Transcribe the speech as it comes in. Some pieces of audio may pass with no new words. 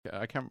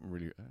I can't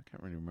really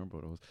remember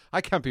what it was.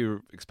 I can't be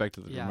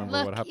expected to remember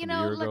what Look, happened a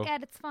year ago. look,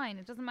 Ed, it's fine.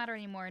 It doesn't matter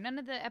anymore. None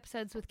of the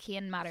episodes with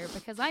Cian matter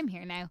because I'm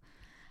here now.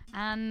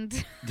 And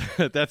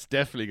That's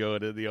definitely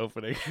going in the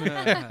opening.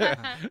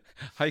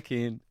 Hi,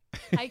 Cian.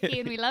 hi,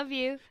 Cian, we love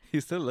you. He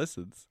still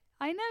listens.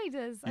 I know he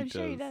does. I'm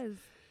sure he does.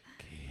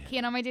 Cian.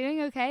 Cian, am I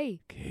doing okay?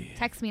 Cian.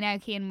 Text me now,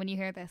 Cian, when you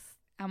hear this.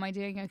 Am I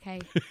doing okay?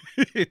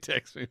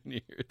 Text me when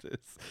you hear this.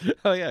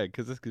 Oh yeah,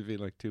 because this could be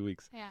like 2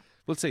 weeks. Yeah.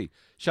 We'll see.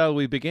 Shall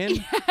we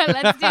begin?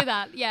 Let's do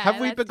that. Yeah. Have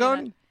we let's do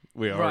begun?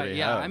 We already Right,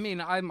 yeah. have. I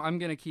mean, I'm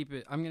gonna keep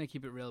it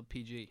real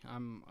PG.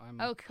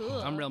 Oh, cool.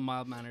 I'm real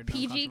mild mannered.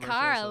 PG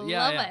Carl,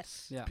 love it.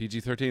 Yeah.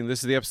 PG-13. This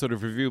is the episode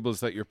of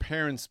Reviewables that your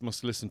parents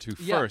must listen to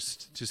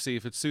first to see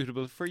if it's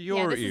suitable for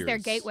your this ears. is their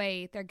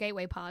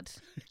gateway pod.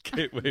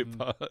 Gateway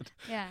pod.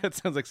 Yeah. That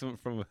sounds like something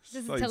from a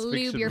This is science to lube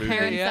fiction your movie.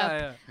 parents Yeah, up.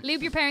 yeah.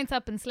 Lube your parents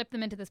up and slip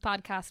them into this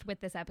podcast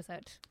with this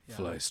episode.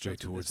 Fly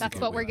straight towards That's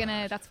the what we're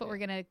gateway.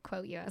 gonna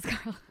quote you as,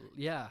 Carl.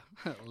 Yeah.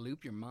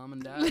 Loop your mom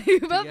and dad.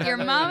 Lube up your together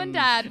mom and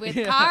dad with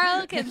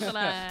Carl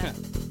Kinsella.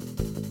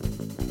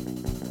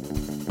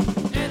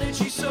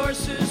 Energy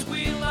sources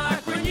we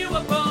like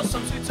renewable.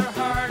 Some sweets are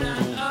hard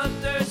and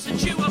others are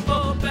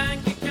chewable.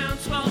 Bank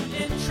accounts, well,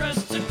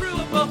 interests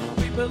accruable.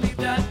 We believe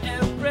that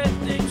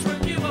everything's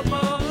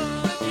renewable.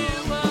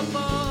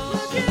 Renewable.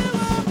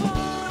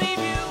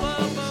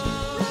 Renewable.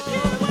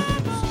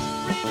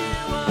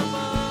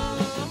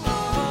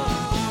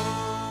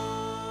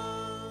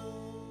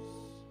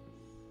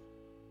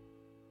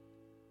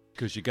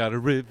 Cause you gotta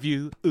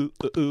review,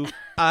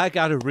 I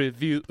gotta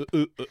review,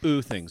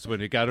 things. When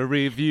you gotta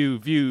review,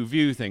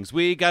 view things.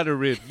 We gotta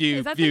review,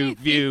 Is that the new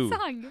view. theme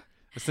song?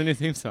 It's the new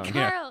theme song,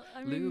 yeah. Carl,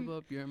 I mean, Lube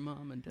up your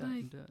mom and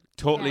dad.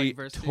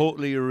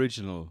 Totally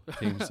original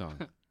theme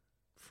song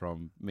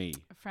from me.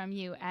 from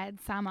you, Ed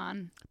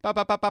Salmon. Ba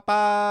ba ba ba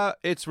ba.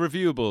 It's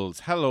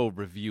Reviewables. Hello,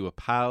 Reviewer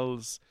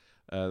pals.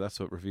 That's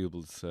what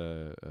Reviewables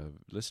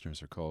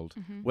listeners are called,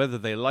 whether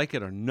they like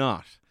it or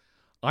not.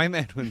 I'm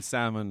Edwin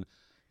Salmon,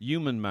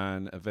 human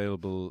man,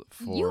 available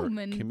for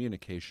Human?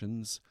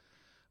 communications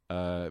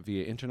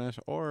via internet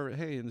or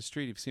hey, in the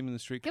street. If you see me in the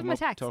street, Give come him a up,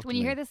 text. talk to When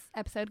you me. hear this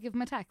episode, give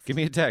him a text. Give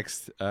me a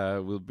text.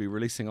 We'll be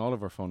releasing all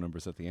of our phone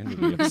numbers at the end of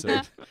the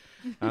episode.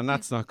 And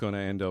that's not going to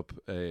end up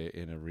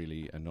in a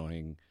really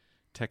annoying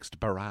text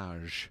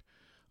barrage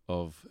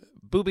of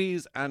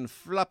boobies and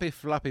floppy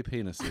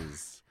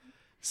penises.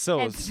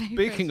 So, Ed's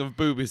speaking of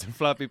boobies and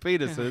floppy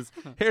penises,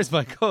 here's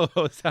my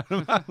co-host,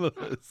 Adam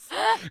Amos.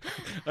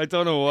 I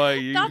don't know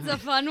why That's a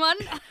fun one.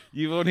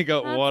 you've only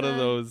got That's one of a-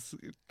 those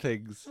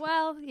things.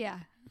 Well, yeah,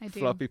 I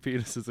do. Floppy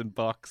penises in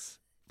boxes.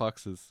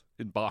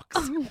 In box.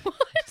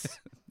 What?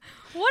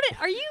 What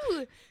are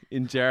you?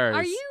 In jars.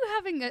 Are you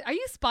having? Are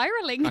you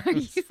spiraling? Are I'm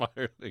you?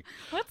 spiraling.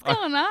 What's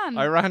going on?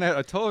 I ran out.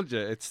 I told you.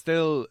 It's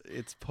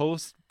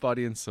post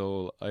body and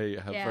soul. I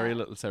have Yeah. very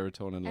little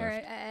serotonin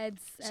left.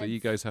 So you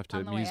guys have to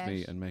on the way amuse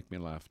me out. and make me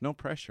laugh. No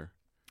pressure.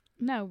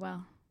 No,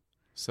 well,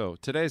 So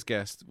today's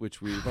guest,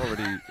 which we've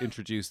already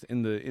introduced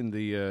in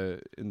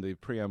the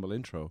preamble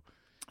intro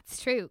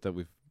it's true. that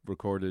we've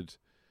recorded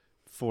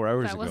 4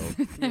 hours That ago.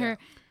 was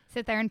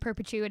sit there in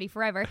perpetuity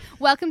forever.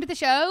 Welcome to the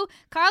show,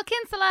 Carl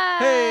Kinsella.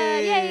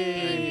 Hey!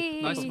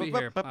 Yay! Nice to be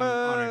here. I'm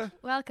honoured.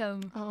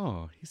 Welcome.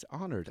 Oh, he's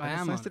honoured. I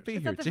It's am nice to honoured. be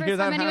Is here. that the Did you first hear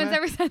that, time anyone's Hannah?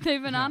 ever said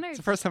they've been It's honoured?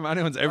 the first time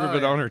anyone's ever Oh,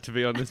 been yeah. honoured to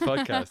be on this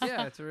podcast.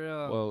 Yeah, it's a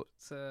real. Well,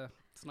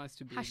 it's nice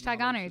to be Hashtag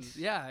acknowledged honoured. and-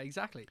 Yeah,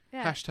 exactly.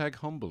 Yeah. hashtag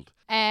humbled.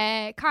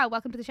 Carl,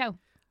 welcome to the show.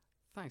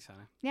 Thanks,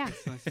 Hannah. Yeah.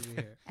 It's nice to be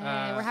here.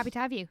 We're happy to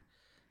have you.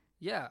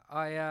 Yeah,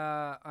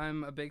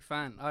 I'm a big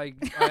fan. I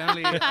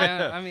only.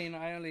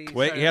 Wait,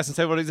 started- he hasn't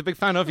said what he's a big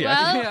fan of yet.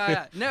 Well-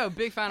 yeah. No,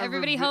 big fan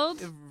Everybody of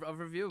hold. of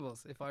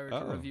reviewables. If I were Oh.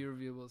 to review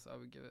reviewables, I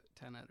would give it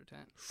 10 out of 10.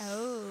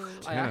 Oh.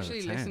 10 I out of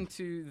actually 10. listened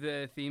to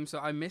the theme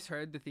song. I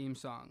misheard the theme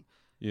song.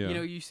 Yeah. You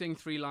know, you sing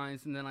 3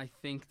 lines, and then I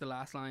think the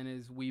last line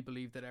is, "We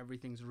believe that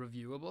everything's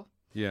reviewable."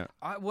 Yeah.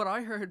 What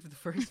I heard the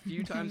first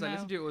few times I No.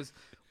 listened to it was,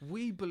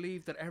 "We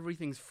believe that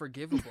everything's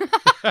forgivable,"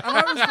 and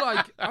I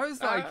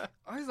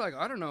was like,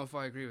 I don't know if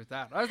I agree with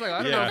that. I was like,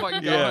 I don't know if I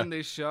can go Yeah. on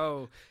this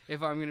show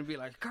if I'm gonna be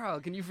like, Carl,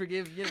 can you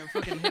forgive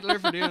fucking Hitler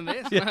for doing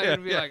this? And I'm gonna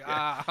be like,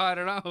 I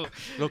don't know.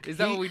 Look, Is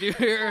that what we do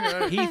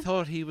here? he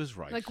thought he was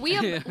right. Like we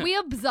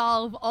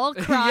absolve all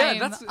crime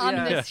that's- on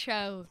yeah. this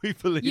show. we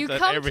believe You that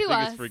come to everything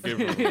us. is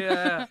forgivable.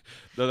 yeah.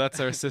 No,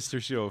 that's our sister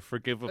show,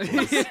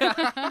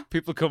 Forgivables.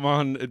 People come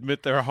on,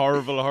 admit their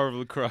horrible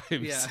crimes,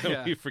 Yeah, so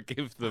yeah. we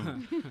forgive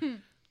them.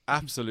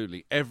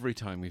 Absolutely, every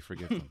time we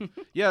forgive them.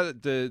 Yeah,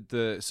 the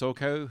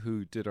SoCal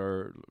who did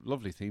our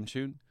lovely theme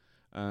tune,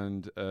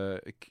 and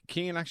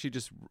Cian actually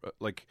just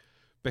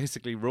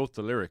basically wrote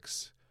the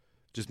lyrics,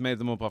 just made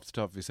them up off the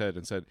top of his head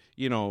and said,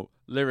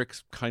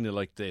 lyrics kind of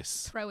like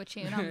this. Throw a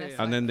tune on this.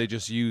 And then they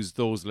just used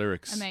those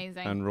lyrics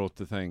Amazing. and wrote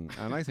the thing.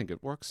 And I think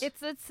it works.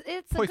 It's a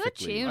good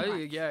Perfectly.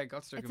 tune. It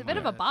got stuck It's in a bit my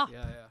of a head. bop.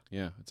 Yeah.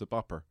 Yeah, it's a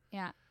bopper.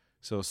 Yeah.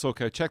 So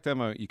SoCal, check them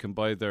out. You can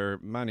buy their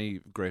many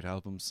great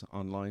albums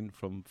online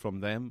from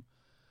them.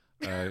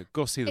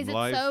 Go see them Is it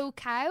live.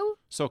 SoCal?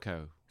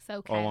 SoCal,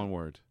 SoCal. all one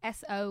word.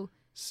 SoCal.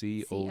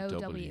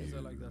 C-O-W.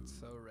 So like that's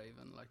so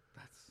Raven. Like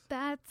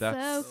That's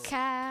That's so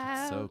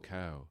cow. So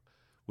cow.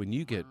 When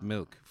you get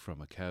milk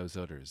from a cow's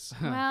udders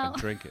Well, and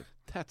drink it,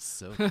 that's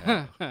so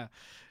cow.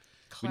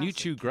 When you Classic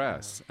chew cow.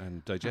 grass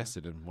and digest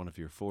it in one of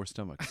your 4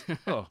 stomachs,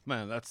 oh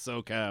man, that's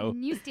so cow.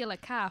 when you steal a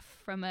calf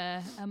from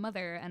a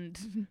mother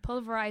and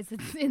pulverize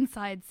its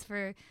insides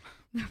for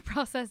the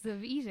process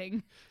of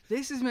eating.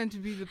 This is meant to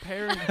be the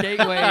parent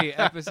gateway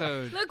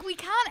episode. Look, we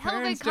can't help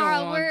Parents it,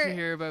 Carl. don't want to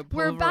hear about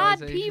We're bad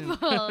pulverization.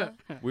 people.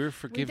 We're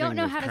forgiving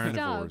know of how to stop.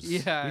 carnivores.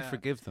 Yeah. We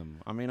forgive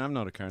them. I mean, I'm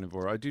not a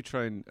carnivore. I do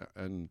try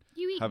and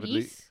You eat have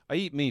meat. I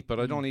eat meat, but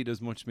I don't eat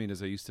as much meat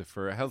as I used to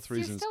for health You're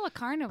reasons still a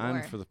carnivore.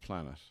 and for the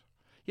planet.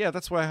 Yeah,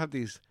 that's why I have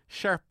these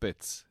sharp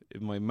bits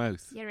in my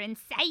mouth. Your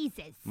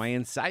incisors. My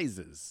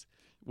incisors.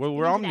 Well,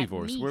 we're Into that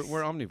omnivores. meat.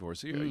 We're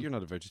omnivores. You're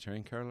not a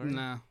vegetarian, Carl, are you?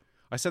 No,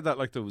 I said that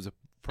like there was a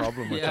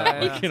problem with Yeah,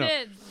 that. yeah. Like, you know,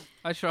 Did.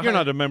 I try. you're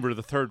not a member of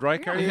the Third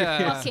Reich, are you?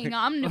 Yeah. Fucking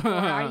omnivore,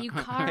 are you,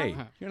 Carl? Hey,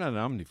 you're not an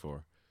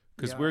omnivore.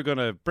 Because Yeah. we're going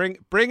to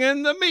bring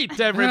in the meat,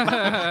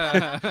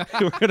 everybody.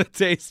 We're going to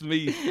taste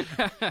meat.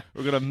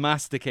 We're going to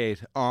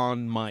masticate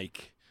on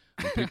mic.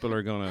 And people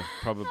are going to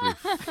probably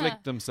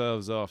flick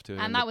themselves off to it.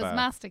 in And the that was bath.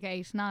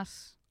 masticate, not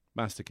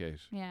Masticate,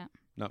 yeah,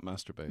 not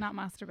masturbate. not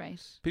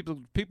masturbate.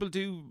 People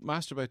do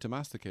masturbate to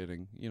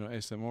masticating. You know,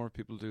 ASMR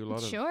people do a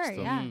lot of Sure, stuff.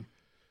 yeah.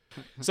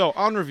 So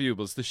on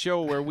Reviewables, the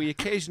show where we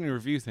occasionally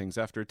review things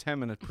after a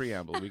 10-minute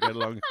preamble. We get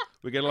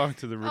along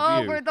to the review.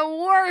 Oh, we're the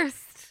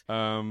worst.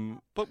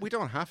 But we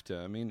don't have to.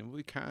 I mean,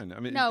 we can. I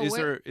mean, No,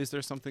 is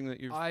there something that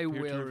you're I here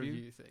will to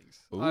review things.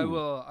 Ooh, I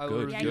will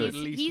good, review good. at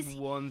least He's-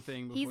 one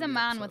thing. he's before a the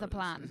man with a episode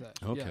plan. is out.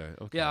 Okay,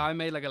 Yeah. okay. Yeah, I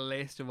made like a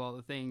list of all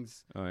the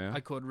things Oh yeah. I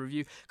could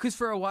review. Because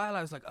for a while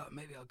I was like, oh,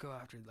 maybe I'll go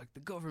after like the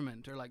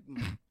government or like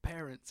my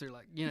parents or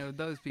like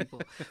those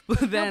people.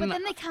 But No, then, but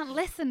then they can't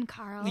listen,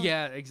 Carl.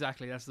 yeah,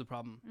 exactly. That's the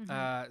problem.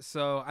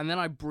 Mm-hmm. And then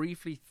I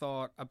briefly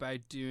thought about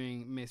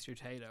doing Mr.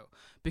 Tato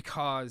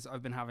because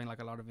I've been having like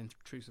a lot of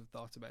intrusive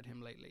thoughts about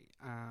him lately.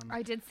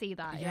 I did see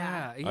that.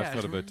 yeah, I've it's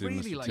thought about doing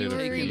really Mr. like You Tato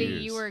were for taking-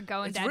 years. you were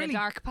going it's down really a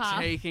dark path.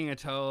 taking a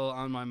toll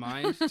on my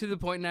mind to the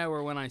point now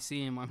where when I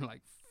see him, I'm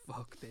like,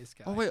 fuck this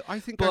guy. Oh wait, I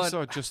think I But-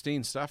 saw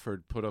Justine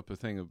Stafford put up a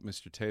thing of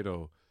Mr.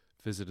 Tato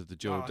visited the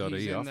Oh, he's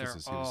Joe.e in there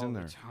offices. He was in all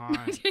there. the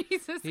time.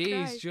 Jesus He's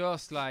Christ.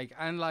 just like,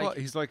 and like, Well,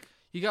 he's like,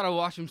 you gotta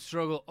watch him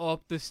struggle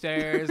up the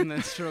stairs and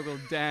then struggle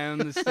down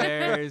the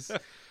stairs.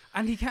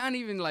 And he can't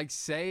even like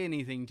say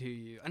anything to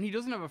you. And he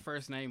doesn't have a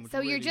first name. Which So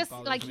you're really just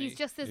bothers like me. he's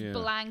just this Yeah.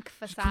 blank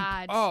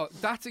facade. Oh,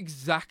 that's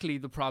exactly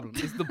the problem.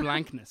 Is the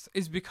blankness.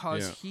 Is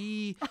because Yeah.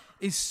 he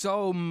is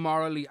so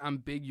morally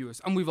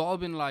ambiguous. And we've all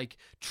been like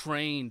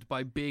trained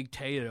by Big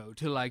Tato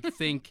to like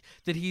think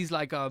that he's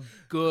like a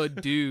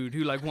good dude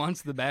who like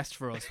wants the best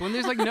for us. When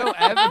there's like no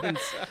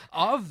evidence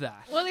of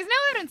that. Well, there's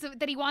no evidence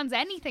that he wants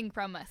anything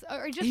from us,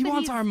 or just He that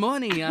wants he's- our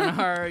money and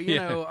our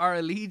Yeah. our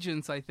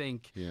allegiance, I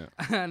think. yeah.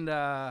 And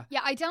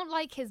Yeah, I don't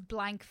like his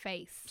blank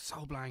face.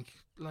 so blank.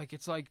 Like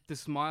it's like the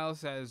smile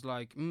says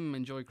like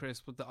enjoy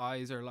crisps, but the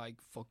eyes are like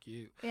fuck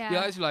you. Yeah. The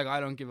eyes are like I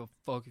don't give a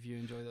fuck if you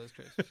enjoy those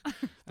crisps.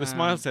 The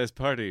smile says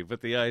party,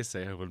 but the eyes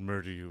say I will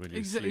murder you when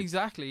you sleep.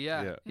 Exactly,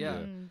 yeah. Yeah, Yeah.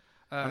 Mm.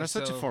 And that's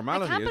such a so- I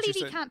formality. can't It's believe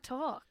just he can't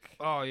talk.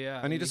 Oh yeah.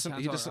 And he can't doesn't.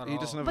 talk He doesn't at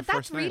have all. a But that's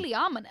first name. really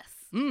ominous.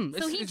 It's,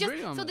 So he it's just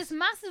very so this honest.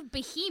 massive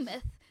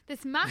behemoth,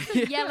 this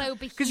massive yellow behemoth,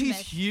 Because he's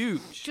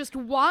huge. just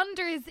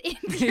wanders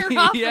into your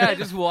office. Yeah,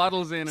 just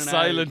waddles in and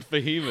Silent out.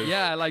 behemoth.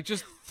 Yeah, like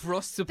just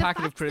thrusts a The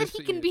packet of fact that crisps.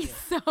 he at can you. be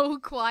so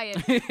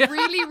quiet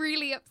really,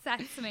 really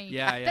upsets me.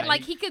 Yeah, yeah, That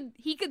like he-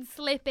 he could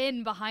slip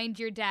in behind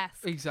your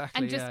desk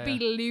Exactly. and just yeah, be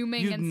yeah.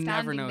 looming You'd and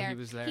never standing know there. he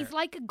was there. He's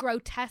like a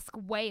grotesque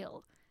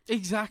whale.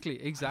 Exactly.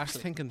 I was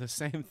Exactly. thinking the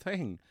same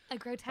thing. A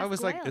grotesque I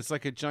was whale. like, it's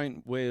like a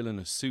giant whale in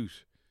a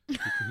suit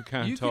who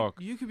can't you talk.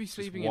 Could, you could be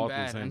sleeping in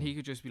waddles bed and in. he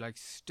could just be like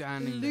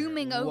standing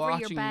Looming there, over your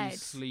watching bed. you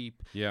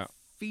sleep, Yeah.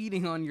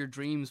 feeding on your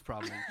dreams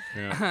probably,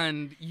 Yeah.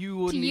 and you to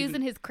wouldn't use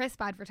even. in his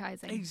crisp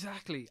advertising.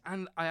 Exactly,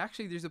 and I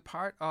actually there's a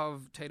part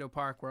of Tato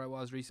Park where I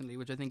was recently,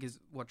 which I think is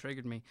what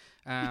triggered me,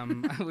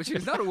 which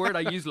is not a word I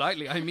use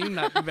lightly. I mean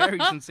that very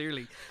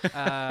sincerely.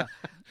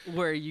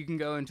 Where you can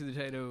go into the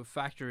Tato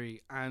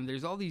factory and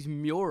there's all these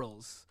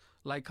murals,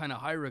 like kind of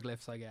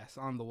hieroglyphs, I guess,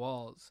 on the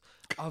walls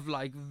of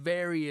like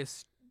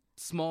various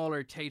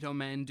smaller Tato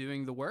men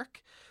doing the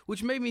work,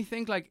 which made me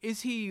think like,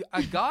 is he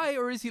a guy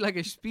or is he like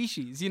a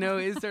species? You know,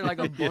 is there like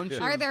a bunch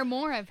of Are there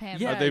more of him?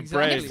 Yeah, Are they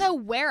exactly. And if so,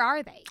 where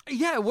are they?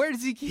 Yeah, where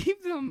does he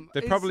keep them? They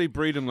It's- probably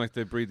breed them like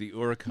they breed the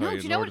Urukai No, do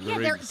in you know Lord what? of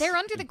the Yeah, Rings. they're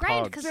under the in ground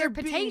pods. because they're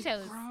being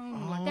potatoes.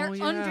 grown like- They're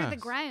Oh, under the yes.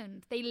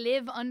 ground. They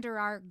live under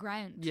our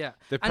ground. Yeah,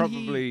 They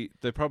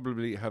and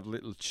probably have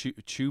little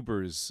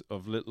tubers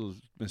of little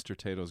Mr.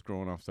 Tatoes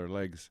growing off their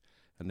legs,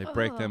 and they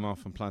break them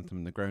off and plant them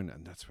in the ground,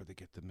 and that's where they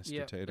get the Mr.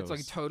 Yeah, Potatoes. it's like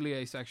a totally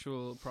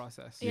asexual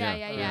process.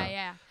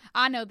 Yeah.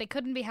 I know they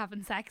couldn't be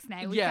having sex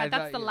now. Yeah,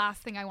 That's the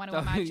last thing I want to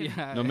that- imagine.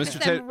 yeah. No, Just Mr.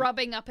 them Tato.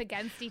 rubbing up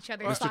against each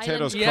other. Mr. silently.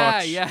 Tato's Yeah,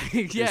 crotch yeah,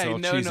 yeah. all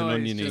No cheese and noise,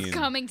 oniony just and-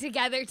 coming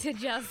together to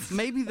just.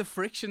 Maybe the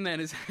friction then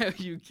is how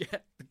you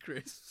get the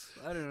crisps.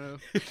 I don't know.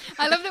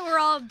 I love that we're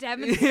all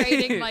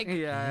demonstrating like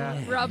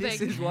yeah. rubbing.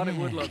 This is what it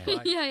would look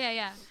like.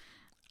 yeah.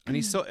 And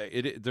he's so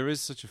there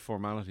is such a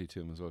formality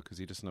to him as well because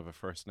he doesn't have a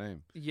first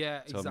name.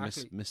 Yeah, So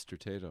exactly. Mr.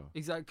 Tato.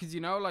 Exactly, because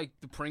you know, like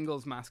the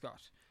Pringles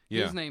mascot,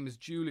 Yeah. his name is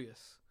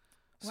Julius.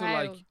 So,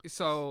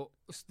 Wow.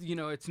 you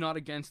know, it's not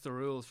against the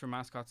rules for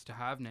mascots to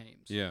have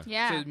names. Yeah.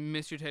 Yeah. So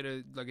Mr.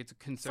 Tato, like, it's a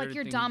It's concerted like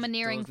your thing. He just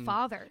domineering doesn't-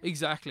 father.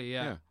 Exactly,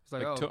 yeah. Yeah. It's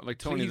like, Like oh, like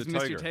Tony please, the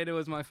Tiger. Mr. Tato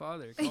is my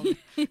father.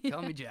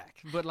 Call me Jack.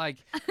 But like,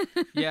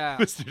 yeah,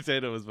 Mr.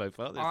 Tato was my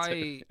father.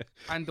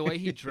 and the way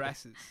he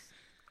dresses,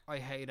 I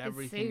hate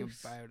everything suit.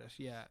 about it.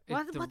 Yeah.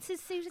 What's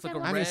his suit It's like a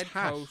again? And his red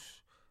hat. coat.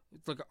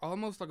 It's like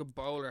almost like a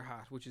bowler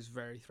hat, which is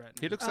very threatening.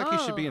 He looks like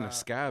he should be in Oh. a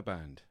ska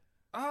band.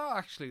 Oh,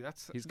 actually,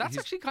 that's He's-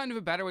 actually kind of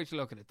a better way to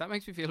look at it. That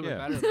makes me feel a bit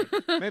Yeah. better.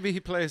 About it. Maybe he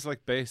plays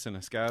like bass in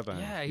a ska band.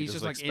 Yeah, He he's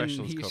does, just like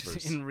specials he's covers.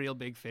 just in Real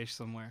Big Fish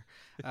somewhere.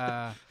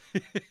 Yeah.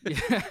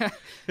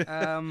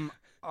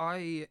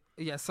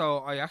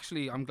 So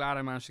I'm glad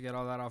I managed to get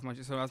all that off my.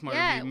 So that's my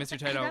Yeah, review, Mr.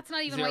 Tato. that's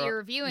not even what 0 you're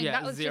reviewing. Yeah,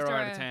 That was 0 just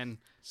out a- of 10.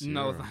 Zero.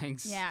 No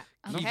thanks. Yeah.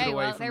 Keep it Okay. away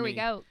Well, from there we me.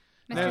 go.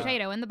 Mr. Now-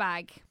 Tato in the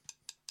bag.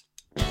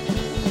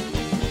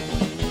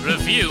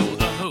 Review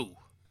the Who.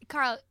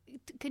 Carl,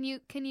 can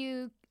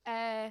you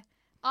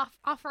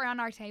offer on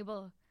our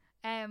table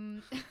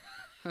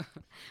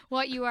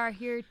what you are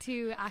here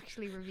to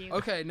actually review?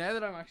 Okay, now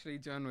that I'm actually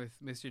done with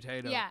Mr.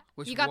 Tato, Yeah,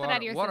 which you got that what, out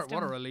of your what system.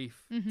 what a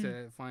relief Mhm.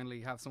 to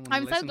finally have someone.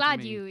 I'm listen so to glad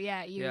me. you.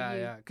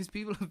 Yeah, because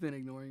people have been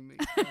ignoring me.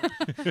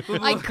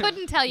 I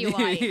couldn't tell you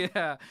why.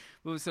 Yeah.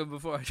 Well, so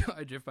before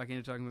I drift back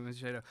into talking about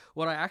Mr. Tato,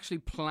 what I actually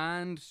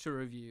planned to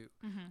review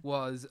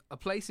was a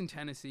place in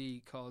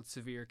Tennessee called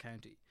Sevier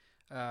County,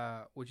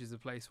 which is a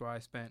place where I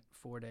spent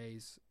 4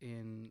 days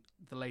in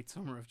the late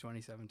summer of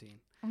 2017.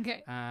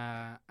 Okay.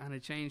 And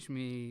it changed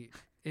me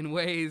in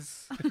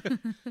ways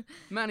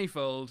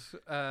manifold.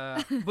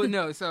 But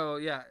no, so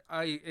yeah,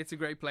 it's a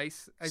great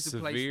place. It's a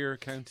place. Severe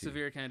County.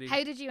 Sevier County.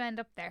 How did you end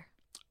up there?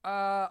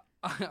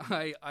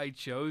 I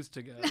chose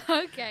to go.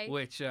 Okay.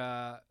 Which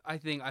I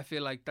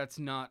feel like that's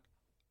not.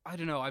 I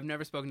don't know. I've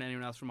never spoken to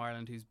anyone else from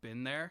Ireland who's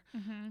been there.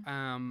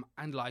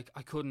 And like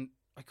I couldn't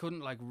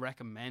like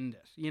recommend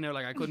it. You know,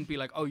 like I couldn't be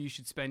like, oh, you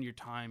should spend your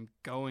time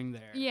going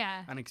there.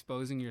 Yeah. And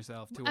exposing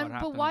yourself to what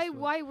happens. But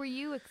why were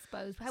you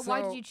exposed?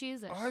 Why did So, you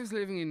choose it? I was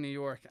living in New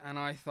York, and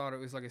I thought it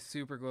was like a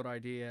super good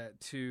idea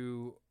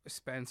to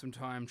spend some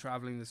time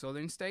traveling the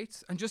southern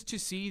states and just to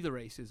see the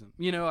racism.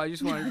 You know, I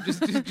just wanted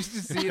just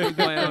to see it with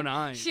my own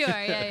eyes. Sure,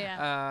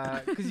 yeah.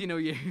 Because you know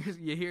you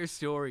hear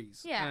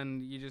stories, Yeah.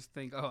 and you just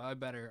think, oh, I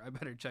better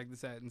check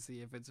this out and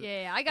see if it's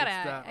Yeah, I it's gotta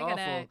that a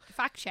awful.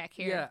 fact check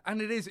here. Yeah,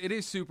 and it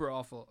is super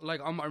awful.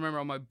 Like I remember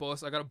on my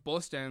bus, I got a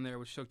bus down there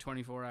which took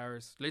 24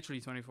 hours,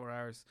 literally 24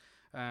 hours.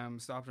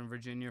 Stopped in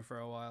Virginia for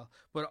a while,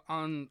 but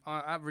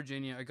at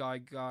Virginia, a guy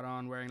got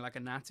on wearing like a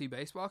Nazi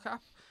baseball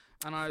cap.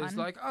 And I was Fun.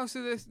 like, oh,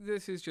 so this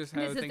is just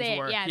how This is things it.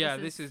 work. Yeah,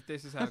 this is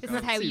how it This goes.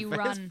 is how you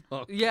run.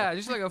 Yeah,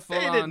 just like a full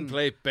They on. didn't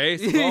play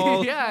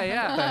baseball.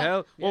 Yeah. What the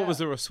hell? What Yeah. was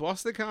there, a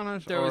swastika on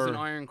it? There was an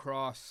or- iron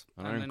cross,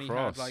 An and iron then he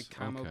cross, had like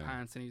camo okay.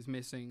 pants, and he was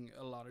missing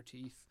a lot of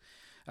teeth.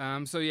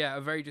 So yeah,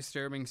 a very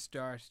disturbing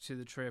start to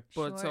the trip.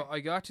 But so Sure.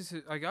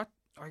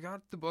 I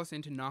got the bus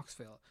into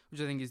Knoxville,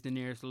 which I think is the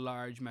nearest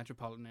large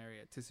metropolitan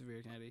area to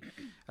Sevier County.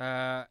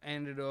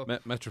 Ended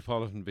up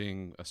Metropolitan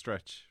being a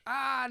stretch.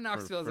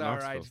 Knoxville's for all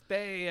Knoxville. right.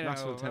 They, you know,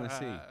 Knoxville,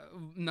 Tennessee.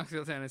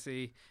 Knoxville,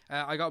 Tennessee.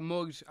 I got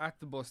mugged at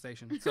the bus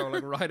station, so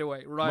like right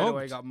away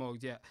Mugged? got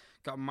mugged. Yeah,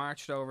 got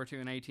marched over to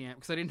an ATM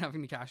because I didn't have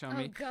any cash on Oh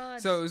me.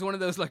 God. So it was one of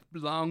those like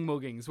long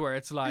muggings where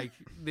it's like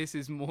this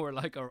is more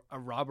like a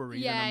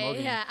robbery than a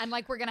mugging. yeah, and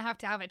like we're gonna have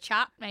to have a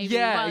chat maybe.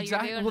 Yeah, while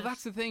exactly. You're doing Well, it.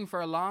 that's the thing.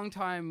 For a long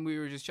time, we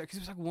were just checking.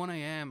 It was like 1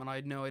 a.m. and I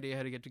had no idea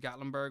how to get to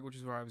Gatlinburg, which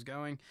is where I was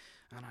going.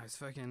 And I was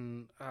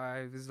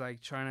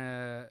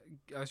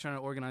trying to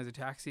organize a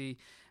taxi,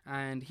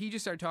 and he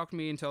just started talking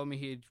to me and told me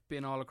he had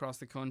been all across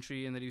the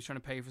country and that he was trying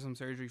to pay for some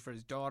surgery for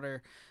his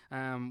daughter,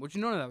 which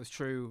none of that was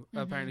true.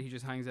 Apparently, he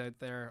just hangs out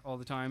there all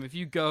the time. If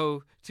you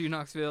go to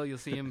Knoxville, you'll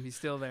see him. He's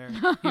still there.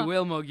 He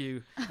will mug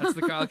you. That's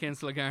the Carl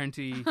Kinsella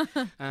guarantee.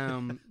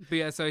 But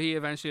yeah, so he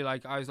eventually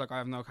I was like, I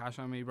have no cash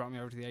on me. He brought me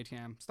over to the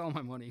ATM, stole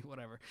my money,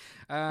 whatever.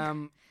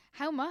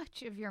 How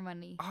much of your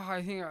money?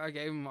 I think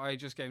I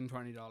just gave him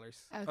 $20.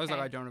 I was like, Okay.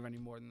 I don't have any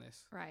more than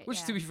this. Right. Which,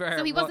 yeah. to be fair,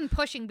 so he wasn't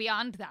pushing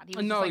beyond that. He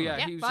was No, just like,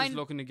 he was fine. just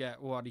looking to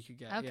get what he could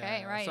get. Okay,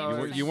 yeah. right, So You,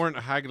 it was- you weren't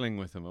haggling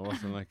with him. It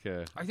wasn't like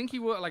I think he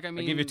would. Like, I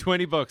mean, I give you $20.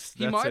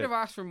 he that's might it. have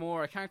asked for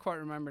more. I can't quite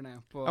remember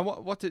now. But And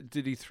what did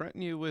he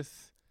threaten you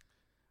with?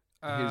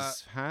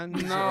 his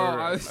hands?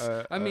 No,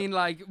 or, I mean,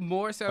 like,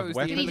 more so a it was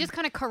weapon? Did the he just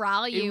kind of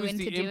corral it you was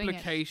into the doing it?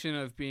 implication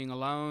of being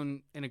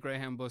alone in a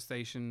Greyhound bus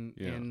station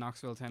Yeah. in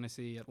Knoxville,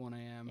 Tennessee at 1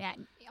 a.m. Yeah,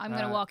 I'm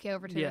gonna walk you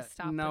over to yeah, the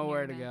stop. and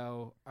nowhere you're to gonna-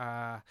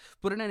 go.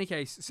 But in any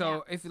case,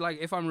 so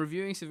if I'm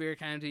reviewing Severe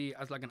County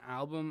as like an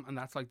album and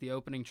that's like the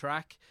opening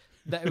track,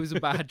 that it was a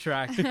bad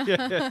track.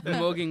 The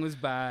mugging was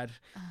bad.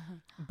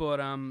 But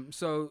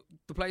so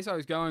the place I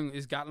was going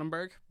is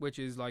Gatlinburg, which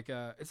is like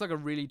it's like a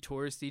really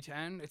touristy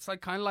town. It's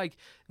like kind of like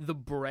the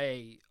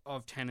Bray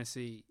of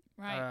Tennessee.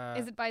 Right.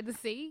 Is it by the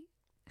sea?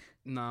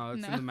 No,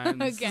 it's No. in the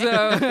mountains. Okay.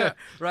 So,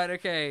 right,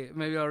 okay.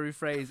 Maybe I'll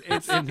rephrase.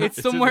 It's in the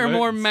somewhere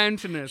more mountains.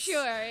 mountainous.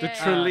 Sure. The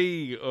Yeah.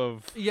 Tralee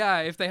of. Yeah,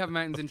 if they have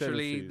mountains Of in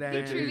Tralee, Tennessee. then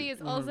The Tralee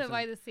is also 100%.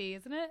 by the sea,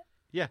 isn't it?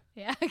 Yeah.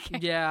 Yeah. Okay.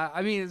 Yeah,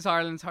 I mean it's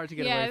Ireland. It's hard to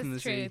get yeah, away from the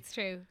it's true. sea. It's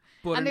true.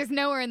 But And there's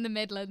nowhere in the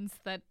Midlands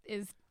that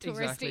is touristy.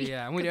 exactly,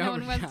 yeah, and we 'cause don't no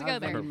one wants to have go any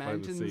there. By the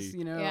mountains, sea.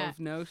 you know, Yeah. of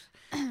note.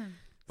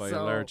 By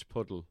So- a large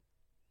puddle.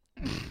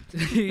 yeah,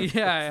 That's the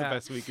yeah.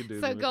 best we can do.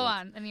 in So the go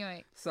Midlands. on.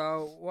 Anyway.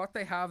 So what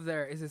they have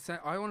there is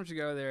I wanted to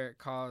go there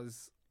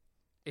because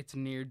it's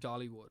near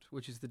Dollywood,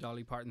 which is the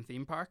Dolly Parton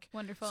theme park.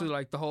 Wonderful. So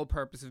like the whole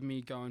purpose of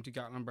me going to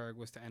Gatlinburg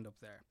was to end up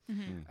there.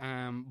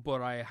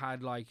 But I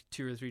had like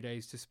 2 or 3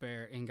 days to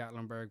spare in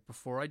Gatlinburg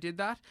before I did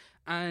that,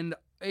 and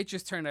it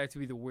just turned out to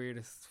be the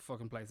weirdest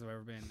fucking place I've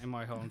ever been in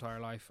my whole entire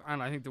life.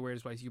 And I think the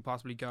weirdest place you could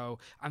possibly go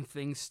and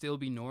things still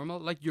be normal.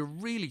 Like you're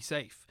really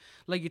safe.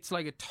 Like it's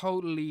like a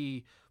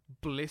totally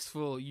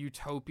blissful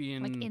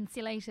utopian. Like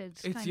insulated.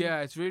 It's kind yeah,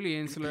 Of. it's really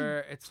insular.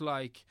 It's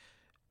like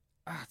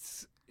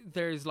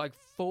there's like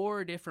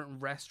 4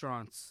 different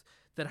restaurants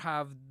that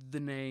have the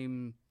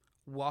name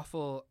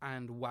Waffle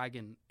and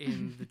Wagon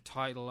in the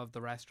title of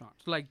the restaurant.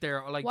 Like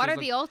they're like What there's, are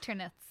like, the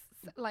alternates?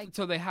 Like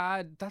so they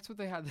had that's what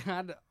they had. They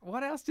had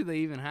what else do they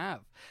even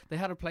have? They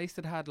had a place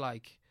that had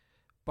like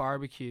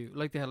barbecue,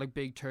 like they had like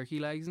big turkey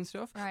legs and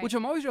stuff, Right. which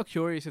I'm always real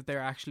curious if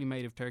they're actually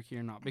made of turkey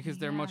or not because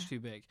they're much Yeah. too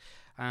big.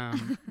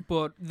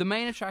 But the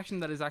main attraction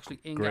that is actually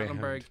in Greyhound.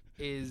 Gatlinburg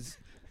is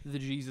the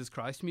Jesus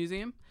Christ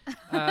Museum.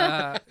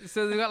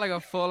 So they've got like a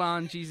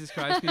full-on Jesus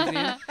Christ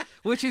Museum,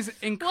 which is what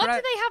do incredible.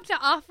 they have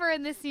to offer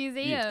in this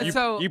museum?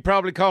 So- You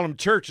probably call them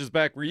churches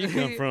back where you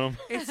come from.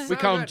 It's We so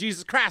call them good.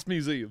 Jesus Christ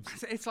museums.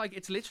 It's like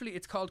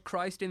it's called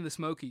Christ in the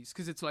Smokies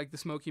because it's like the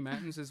Smoky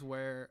Mountains is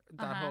where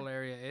that whole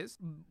area is.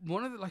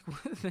 One of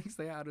the things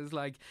they had is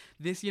like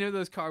this, you know,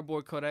 those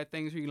cardboard cutout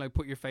things where you like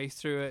put your face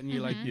through it and you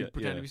like you Yeah,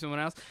 pretend yeah. to be someone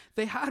else.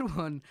 They had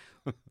one,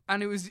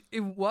 and it was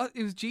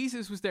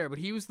Jesus was there, but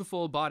he was the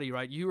full body,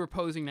 right? You were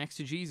posing next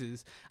to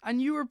Jesus,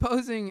 and you were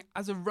posing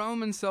as a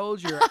Roman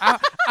soldier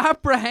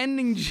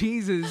apprehending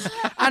Jesus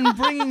and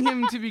bringing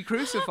him to be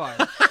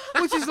crucified,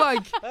 which is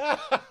like,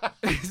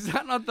 is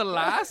that not the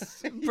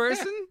last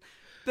person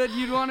that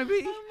you'd want to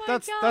be? Oh my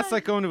That's God.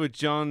 like going to a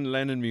John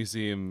Lennon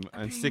museum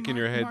and being sticking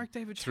your head Mark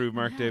David through Chapman,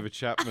 Mark yeah. David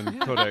Chapman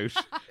cutout, It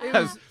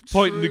as was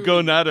pointing the true.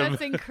 gun at him.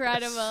 That's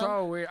incredible.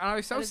 So weird, and I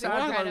was so That is sad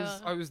that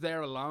incredible. I was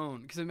there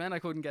alone because it meant I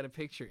couldn't get a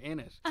picture in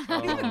it. Oh.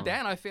 And even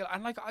then, I feel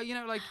and like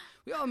like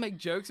we all make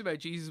jokes about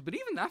Jesus, but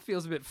even that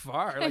feels a bit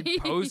far, like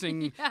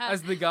posing Yeah.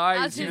 as the guys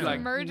As who his like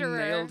murderer.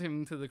 nailed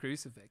him to the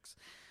crucifix.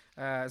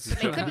 So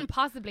They couldn't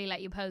possibly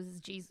let you pose as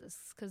Jesus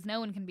because no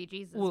one can be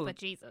Jesus Well, but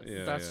Jesus.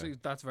 Yeah.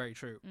 that's very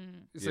true.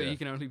 So Yeah. you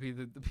can only be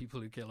the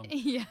people who kill him.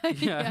 yeah. Yeah,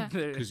 yeah.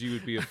 Because you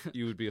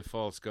would be a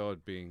false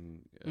god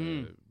being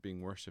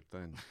worshipped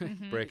then,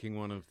 breaking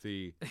one of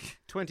the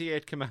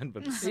 28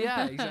 commandments.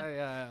 yeah, exactly.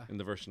 Yeah. In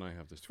the version I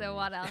have, there's 28. So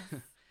what else?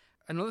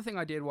 Another thing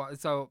I did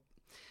was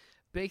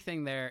big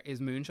thing there is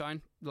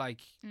moonshine,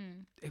 like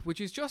which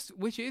is just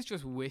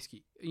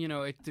whiskey. You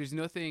know, there's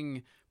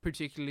nothing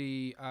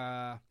particularly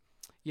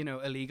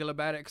illegal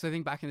about it because I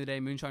think back in the day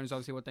moonshine was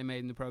obviously what they made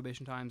in the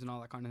prohibition times and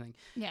all that kind of thing.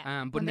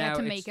 Yeah. But when they now had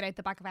to it's- make it out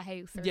the back of a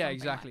house. Or yeah, something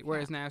exactly. like,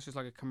 Whereas now it's just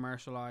like a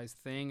commercialized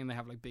thing, and they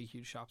have like big,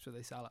 huge shops where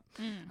they sell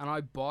it. Mm. And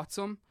I bought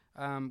some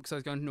because I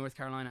was going to North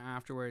Carolina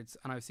afterwards,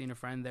 and I've seen a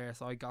friend there,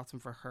 so I got some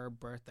for her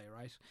birthday,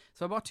 right?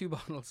 So I bought 2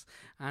 bottles,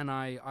 and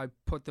I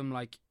put them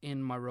like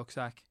in my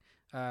rucksack,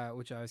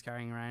 which I was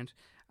carrying around,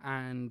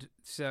 and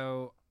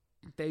so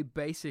they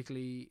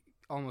basically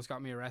almost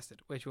got me arrested,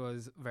 which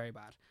was very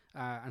bad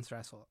and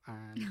stressful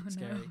and Oh, no.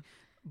 scary.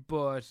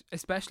 But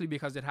especially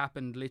because it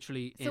happened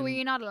literally. So were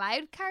you not allowed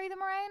to carry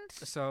them around?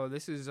 So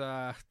this is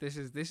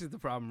the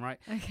problem, right?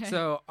 Okay.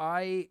 So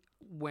I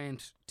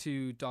went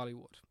to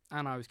Dollywood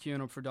and I was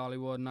queuing up for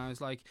Dollywood, and I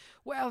was like,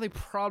 well, they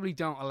probably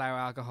don't allow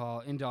alcohol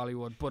in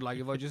Dollywood, but like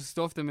if I just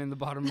stuff them in the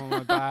bottom of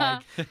my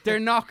bag, they're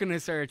not going to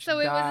search. So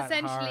it was that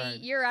essentially hard.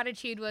 your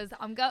attitude was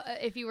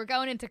if you were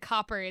going into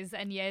Coppers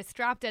and you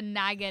strapped a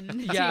naggin to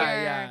your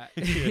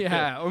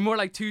yeah, or more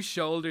like 2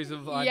 shoulders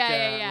of vodka,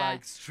 Yeah.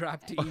 like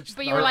strapped to each.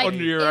 but you Or were like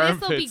under your this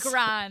will be armpits.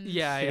 grand.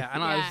 Yeah,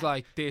 and I was Yeah.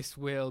 like, this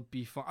will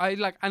be fun.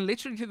 And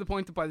literally to the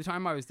point that by the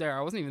time I was there,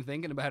 I wasn't even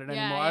thinking about it Yeah,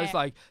 anymore. I was yeah.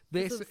 like,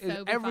 This this will is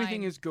so be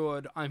everything fine. is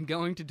good. I'm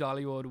going to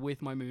Dollywood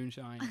with my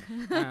moonshine.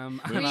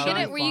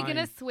 Were you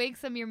gonna swig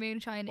some of your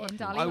moonshine in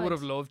Dollywood? I would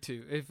have loved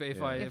to if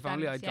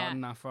only I'd yeah.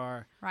 gotten that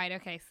far. Right.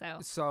 Okay.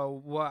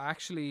 So what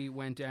actually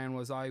went down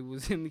was I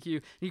was in the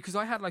queue because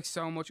I had like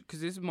so much,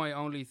 because this is my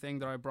only thing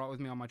that I brought with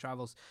me on my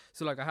travels.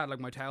 So like I had like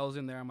my towels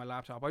in there and my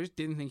laptop. I just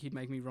didn't think he'd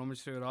make me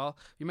rummage through it all.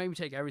 He made me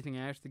take everything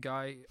out. The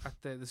guy at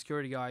the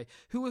security guy,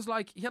 who was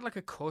like, he had like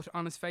a cut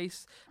on his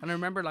face, and I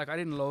remember like I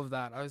didn't love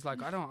that. I was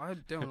like, I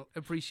don't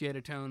appreciate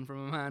a tone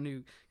from a man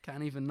who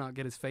can't even not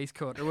get his face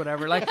cut or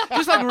whatever. Like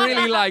just like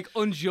really like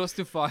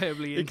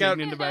unjustifiably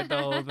indignant about the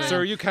whole thing.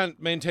 Sir, you can't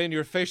maintain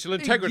your facial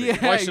integrity.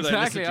 Yeah, Why should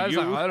exactly. I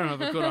listen to you? Like, I don't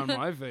have a cut on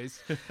my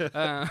face.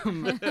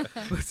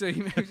 But so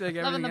he makes like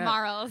everything loving the out.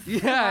 morals.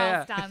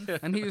 Yeah. Stance.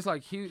 And he was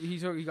like, he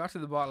got to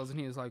the bottles and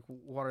he was like,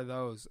 what are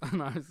those?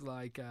 And I was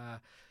like,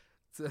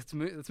 that's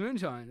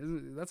moonshine, isn't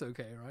it? That's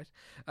okay, right?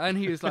 And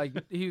he was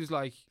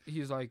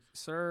like,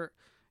 sir,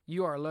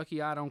 you are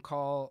lucky I don't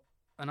call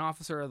an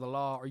officer of the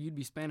law, or you'd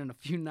be spending a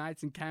few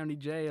nights in county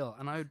jail.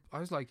 And I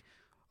was like,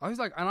 and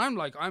I'm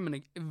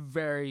a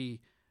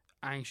very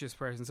anxious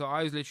person, so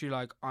I was literally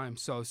like, I'm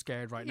so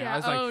scared right now. Yeah, I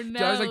was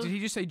like, no. did he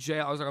just say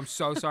jail? I was like, I'm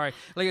so sorry.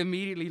 Like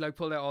immediately like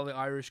pulled out all the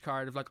Irish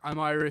card of like, I'm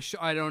Irish,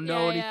 I don't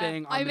know Yeah,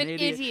 anything, yeah. I'm an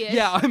idiot.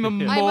 Yeah, I'm a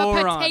moron.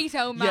 I'm a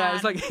potato man. Yeah,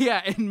 it's like,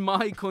 yeah, in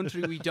my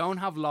country we don't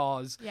have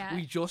laws. Yeah.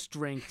 We just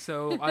drink.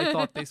 So I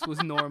thought this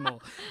was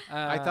normal.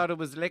 I thought it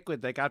was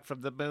liquid they got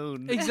from the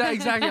moon.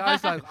 Exactly. I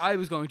was like, I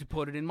was going to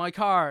put it in my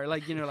car,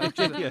 like, you know, like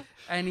just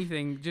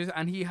anything.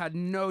 And he had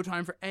no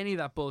time for any of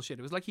that bullshit.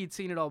 It was like he'd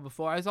seen it all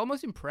before. I was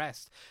almost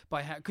impressed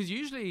by how, because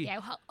usually,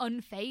 how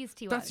unfazed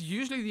he was. that's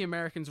usually the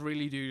Americans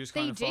really do just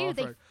kind They of fall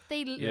do. for it.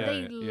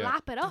 They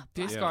lap it up.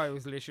 This Yeah. guy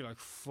was literally like,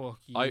 fuck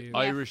you.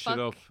 Irish it fuck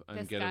up and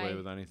this get away guy.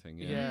 with anything.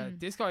 Yeah,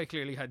 this guy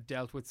clearly had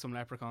dealt with some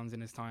leprechauns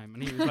in his time,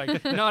 and he was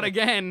like, "Not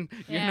again!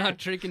 You're Yeah. not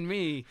tricking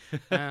me."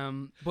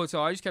 But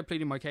so I just kept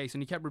pleading my case,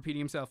 and he kept repeating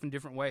himself in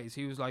different ways.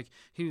 He was like,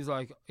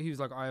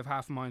 "I have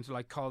half a mind to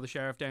like call the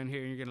sheriff down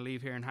here, and you're gonna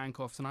leave here in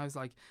handcuffs." And I was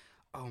like,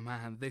 "Oh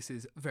man, this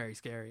is very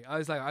scary." I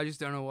was like, "I just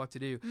don't know what to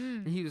do."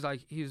 And he was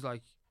like,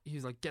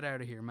 "Get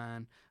out of here,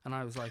 man." And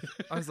I was like,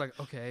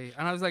 okay.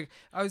 And I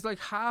was like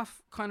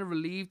half kind of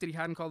relieved that he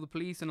hadn't called the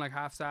police, and like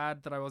half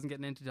sad that I wasn't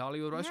getting into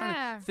Dollywood. I was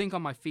trying to think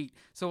on my feet.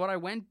 So what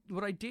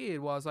I did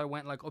was I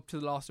went like up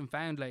to the Lost and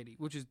Found lady,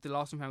 which is the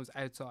Lost and Found was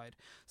outside.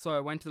 So I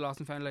went to the Lost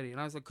and Found lady,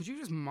 and I was like, "Could you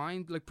just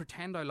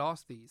pretend I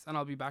lost these, and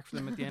I'll be back for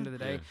them at the end of the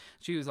day?"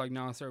 She was like,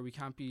 "No, sir, we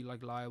can't be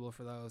like liable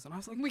for those." And I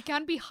was like, We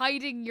can't be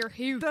hiding your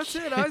hooch. "That's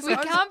it." We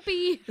can't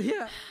be.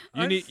 Yeah.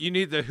 You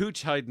need the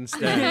hooch hiding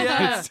stand.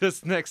 Yeah. It's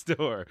just next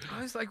door.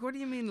 I was like, "What do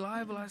you mean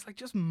liable?" I was like,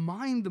 "Just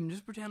mind them.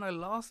 Just pretend I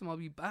lost them. I'll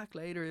be back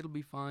later. It'll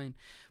be fine."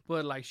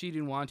 But like, she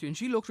didn't want to, and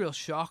she looked real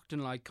shocked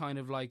and like kind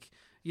of like,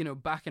 you know,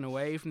 backing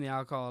away from the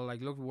alcohol,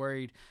 like looked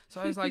worried.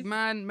 So I was like,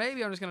 man,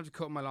 maybe I'm just gonna have to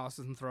cut my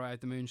losses and throw out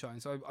the moonshine.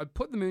 So I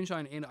put the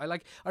moonshine in. I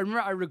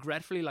remember I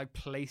regretfully like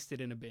placed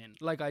it in a bin,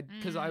 like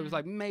because I was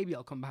like, maybe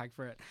I'll come back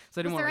for it.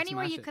 So I didn't Was there want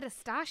anywhere to you smash it. could have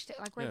stashed it?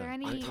 Like, were there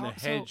any? in a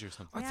hedge or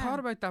something? I thought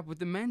about that, but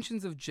the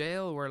mentions of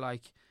jail were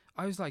like,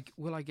 I was like,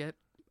 will I get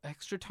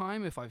extra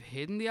time if I've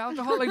hidden the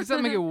alcohol? Like, does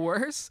that make it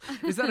worse?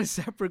 Is that a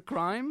separate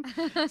crime?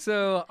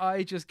 So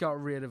I just got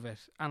rid of it,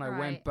 and I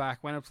went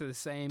up to the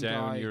same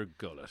Down guy. your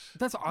gullet.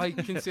 That's I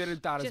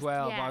considered that as Just-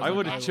 well. yeah, but I was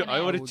would like, have. I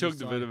would have will chugged a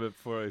decide. bit of it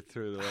before I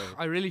threw it away.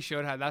 I really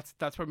should have. That's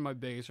probably my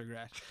biggest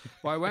regret.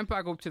 But I went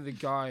back up to the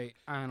guy,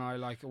 and I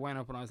like went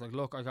up and I was like,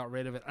 "Look, I got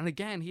rid of it." And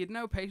again, he had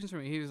no patience for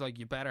me. He was like,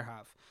 "You better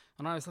have."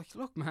 And I was like,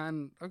 "Look,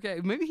 man,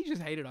 okay, maybe he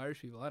just hated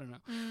Irish people. I don't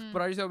know."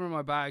 But I just opened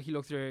my bag. He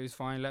looked through it. It was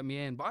fine. Let me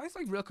in. But I was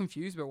like real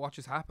confused about what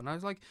just happened. I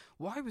was like,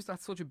 why was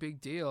that such a big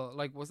deal?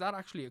 Like, was that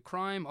actually a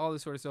crime? All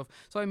this sort of stuff.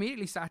 So I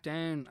immediately sat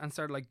down and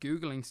started like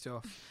Googling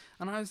stuff.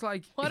 And I was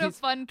like, What a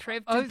fun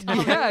trip I to was,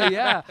 Dollywood.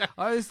 yeah.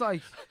 I was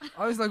like,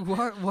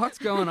 what's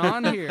going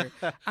on here?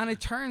 And it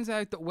turns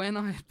out that when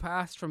I had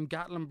passed from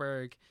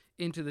Gatlinburg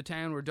into the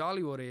town where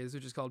Dollywood is,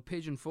 which is called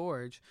Pigeon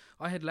Forge,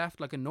 I had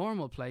left like a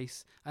normal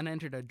place and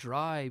entered a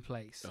dry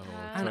place.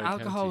 And Dry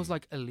alcohol county. was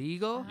like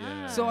illegal.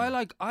 Yeah. So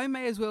I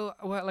may as well,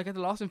 like at the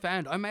Lost and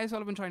Found, I may as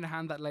well have been trying to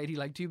hand that lady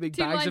like 2 big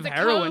 2 bags lines of of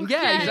heroin. coke.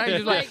 Yeah, Yeah, exactly.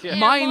 Just like, yeah,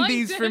 mind mind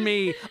these for them.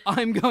 me.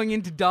 I'm going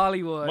into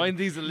Dollywood. Mind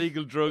these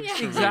illegal drugs. Yeah.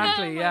 for me.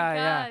 Exactly. Oh my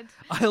yeah. God.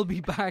 I'll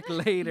be back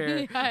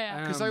later. Yeah.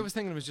 Because I was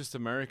thinking it was just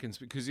Americans.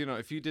 Because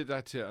if you did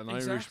that to an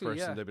Irish Exactly,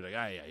 person, yeah. they'd be like,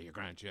 "Ah, yeah, you're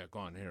grand. Yeah, go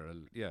on here."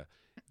 Yeah,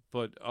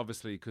 but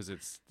obviously, because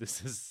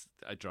this is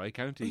a dry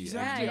county.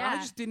 Exactly. Yeah. I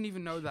just didn't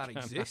even know that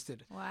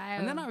existed. Wow.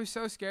 And then I was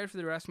so scared for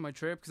the rest of my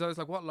trip because I was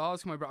like, what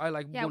laws can I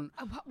like Yeah. one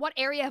What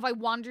area have I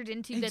wandered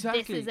into that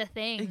this is a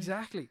thing?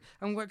 Exactly.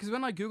 And because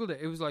when I googled it,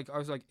 it was like I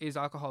was like, is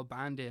alcohol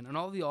banned in? And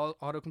all the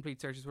autocomplete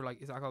searches were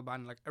like, is alcohol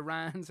banned in like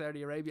Iran,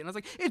 Saudi Arabia? And I was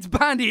like, it's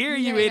banned here,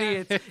 you Yeah.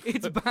 idiots!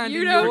 It's banned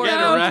You in don't your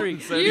know. country.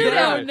 Saudi You Arabia.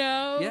 don't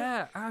know.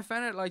 Yeah, and I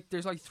found out like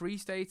there's like 3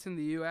 states in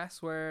the US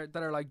that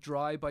are like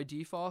dry by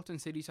default,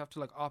 and cities have to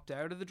like opt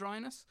out of the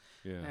dryness.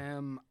 Yeah.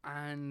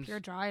 And Pure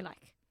dry,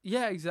 like.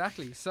 Yeah,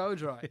 exactly. So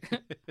dry.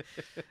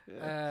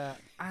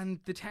 And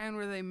the town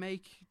where they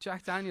make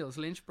Jack Daniels,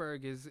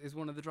 Lynchburg, is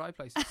one of the dry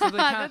places. So they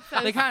can't That's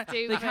so they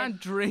stupid. can't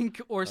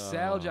drink or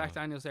sell Oh. Jack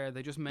Daniels there.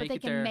 They just make But they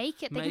it can there.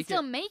 make it. They can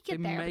still make They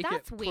it there. make But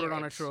that's it, weird. put it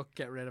on a truck,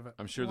 get rid of it.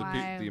 I'm sure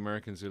Wow. the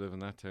Americans who live in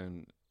that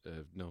town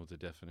know the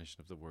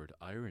definition of the word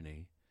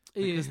irony.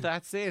 Yeah. Because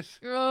that's it.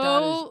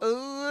 Oh,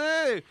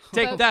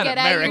 Take folks, that, get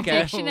out your America.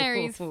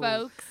 dictionaries,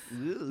 folks.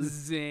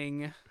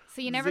 Zing.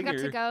 So you never got to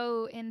Zinger.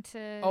 go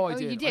into. Oh, I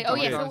did. you did. I Oh,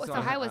 did. yeah. I So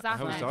did. how was that?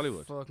 How was then?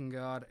 Dollywood? Fucking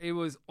God. It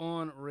was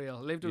unreal.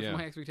 Lived up Yeah. to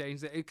my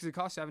expectations. Because it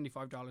cost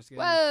 $75 to get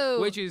Whoa.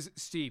 in. Which is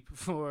steep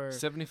for...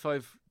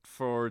 75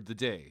 for the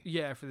day.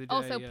 Yeah, for the day.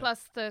 Also, yeah.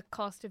 plus the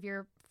cost of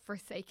your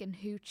forsaken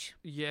hooch.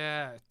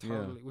 Yeah, Yeah.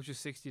 totally. Which is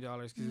 $60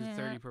 because Yeah. it's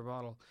 30 per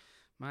bottle.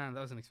 Man,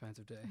 that was an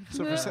expensive day.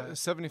 So Yeah. for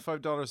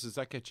 $75, does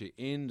that get you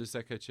in? Does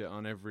that get you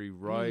on every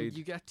ride?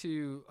 You get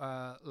to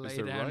lay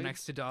there down rides?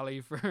 next to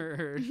Dolly for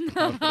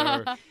Half an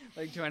hour.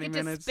 like 20 Get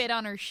to minutes. spit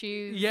on her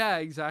shoes. Yeah,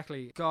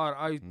 exactly. God,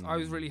 I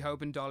was Mm. really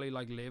hoping Dolly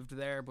like lived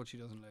there, but she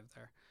doesn't live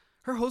there.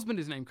 Her husband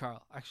is named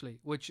Carl, actually,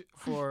 which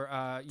for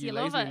Do you you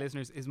love lazy it?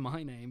 listeners is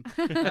my name.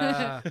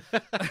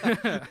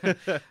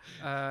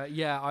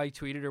 Yeah, I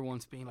tweeted her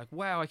once being like,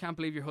 "Wow, I can't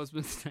believe your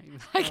husband's name."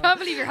 is I Carl." can't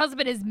believe your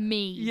husband is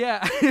me.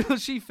 Yeah, well,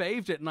 she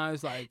faved it, and I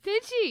was like,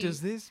 Did she?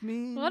 "Does this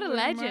mean What a we're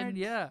married?" legend.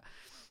 Yeah,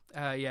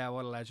 yeah,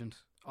 what a legend.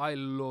 I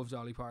love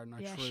Dolly Parton. I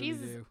Yeah, truly she's-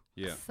 do.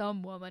 Yeah.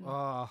 Some woman.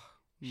 Oh,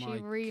 she my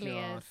really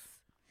God. is.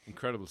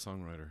 Incredible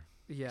songwriter.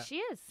 Yeah, She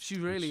is. she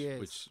really which, is.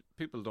 Which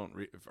people don't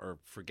or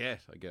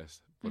forget, I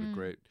guess. But Mm. a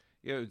great.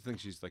 Yeah, I think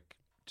she's like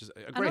just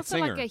a And great also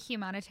singer. like a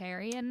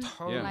humanitarian.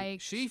 Totally.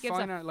 Like She she gives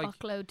a find like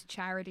fuckload to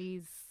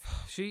charities.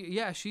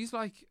 she's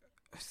like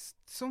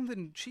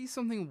she's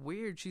something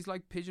weird. She's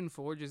like Pigeon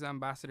Forge's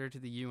ambassador to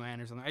the UN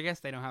or something. I guess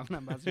they don't have an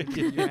ambassador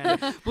to the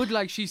UN, but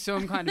like she's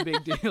some kind of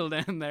big deal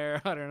down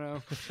there. I don't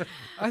know.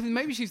 I think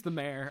maybe she's the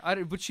mayor.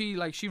 But she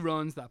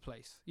runs that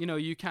place. You know,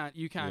 you can't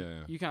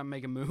Yeah. you can't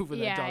make a move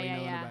without Yeah, Dolly yeah,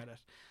 knowing yeah. about it.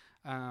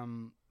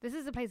 This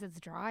is a place that's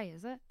dry,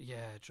 is it? Yeah,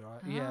 dry.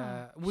 Oh.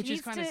 Yeah, She which is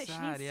needs kind of to- she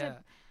sad. needs Yeah,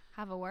 to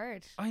have a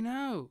word. I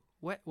know.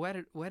 Wet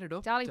it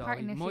up, Dolly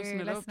Parton, if Moisten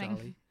you're it listening. Up,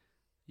 Dolly.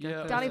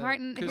 yeah. Dolly Uh,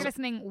 Parton, if you're 'cause-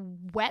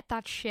 listening, wet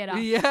that shit up.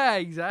 Yeah,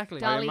 exactly.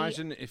 Dolly, I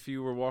imagine if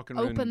you were walking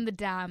around. Open the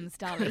dams,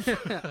 Dolly.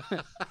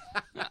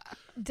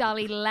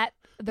 Dolly, let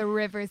the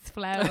rivers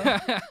flow.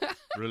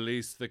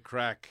 Release the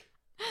crack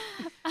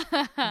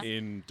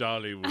in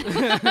Dollywood.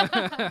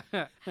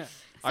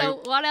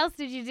 So what else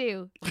did you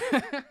do?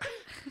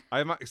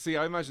 I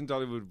imagine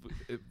Dollywood.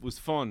 It was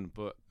fun,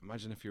 but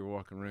imagine if you were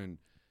walking around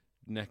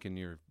necking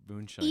your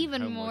moonshine.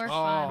 Even how more much- Oh,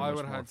 fun. how I much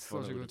would have more had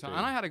fun such it a would good have time.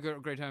 And I been. had a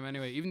great time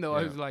anyway, even though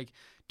I Yeah. was like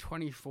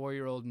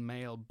 24-year-old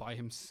male by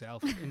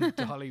himself in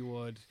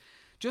Dollywood.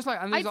 Just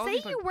like, and I'd there's all say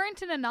these, like, you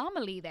weren't an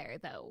anomaly there,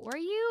 though. Were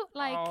you?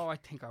 Like, oh, I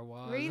think I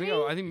was. Really?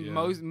 I think Yeah.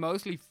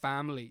 mostly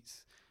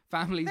families.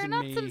 Families they're and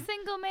not me. some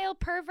single male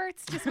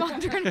perverts just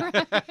wandering around.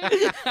 Like,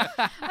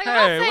 I'm Hey,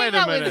 not saying wait a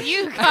that was minute.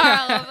 you,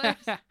 Carl.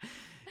 but-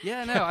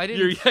 Yeah, no, I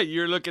didn't.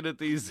 You're looking at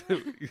these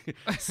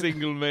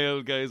single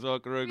male guys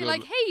walking around. You're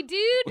going, like, hey, dude,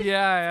 what's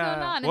yeah,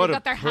 going on? And What they a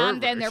got their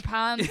hand down their pervert.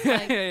 pants. yeah.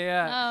 Like,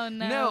 yeah. oh,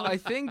 no. No, I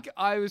think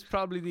I was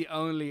probably the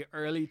only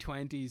early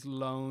 20s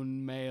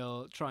lone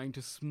male trying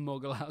to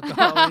smuggle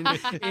alcohol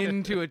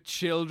into a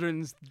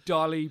children's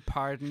Dolly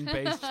Parton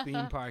based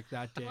theme park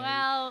that day.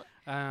 Well,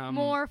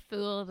 more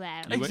fool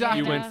them. Exactly.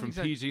 You went from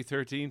Exactly.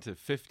 PG-13 to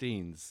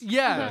 15s.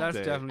 Yeah, that that's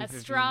day. definitely A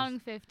 15s. strong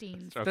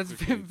 15s. That's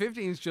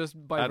 15s just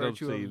by Adult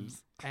virtue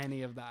themes. of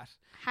any of that.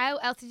 How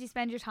else did you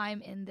spend your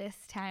time in this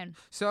town?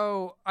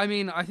 So, I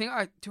mean, I think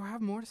do I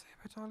have more to say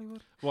about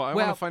Dollywood? Well, I want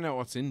Well- to find out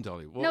what's in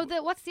Dollywood.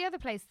 No, what's the other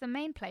place? The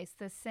main place,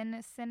 the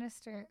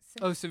sinister.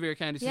 Oh, Severe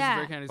County. Yeah.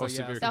 Severe County. Oh, Like, yeah,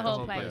 Severe it's the County.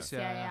 whole place. Yeah.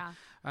 Yeah.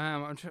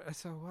 I'm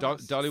so what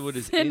else? Dollywood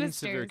is in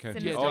Sinister, Severe County.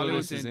 sinister. All of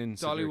Dollywood's this is in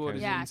Severe Dollywood County.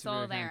 is Yeah, in it's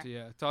all Severe there. County.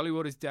 Yeah,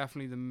 Dollywood is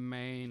definitely the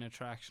main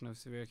attraction of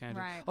Severe County.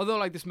 Right. Although,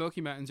 like the Smoky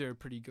Mountains are a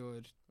pretty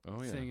good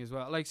Oh, yeah. thing as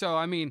well. Like, so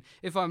I mean,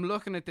 if I'm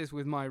looking at this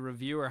with my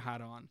reviewer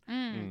hat on,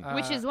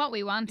 Which is what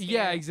we want.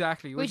 yeah, here.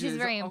 exactly, Which is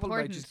very all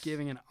important. about just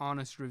giving an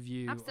honest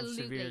review of Severe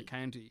Absolutely.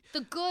 County.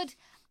 The good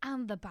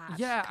and the bad.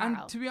 Yeah,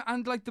 Carl.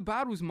 and like the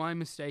bad was my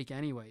mistake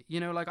anyway. You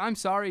know, like I'm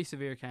sorry,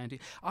 Severe County.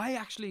 I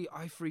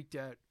freaked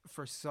out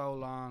for so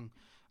long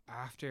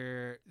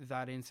after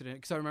that incident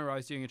because I remember I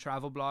was doing a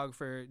travel blog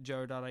for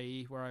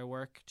Joe.ie where I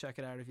work. Check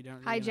it out if you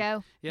don't. Hi, really know.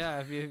 Joe. Yeah,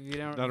 if you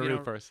don't. Not if a you real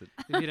don't- person.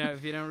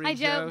 If you don't read Hi,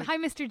 Joe. Hi,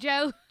 Mr.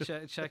 Joe.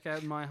 check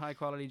out my high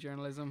quality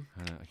journalism.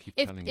 I keep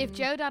If telling if you.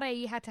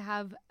 Joe.ie had to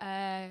have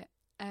a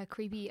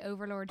creepy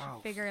overlord Oh,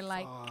 figure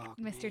like fuck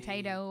Mr. me.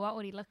 Tato, what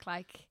would he look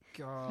like?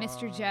 God.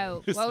 Mr.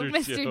 Joe. What would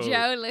Mr. Mr. Joe.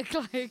 Joe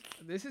look like?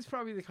 This is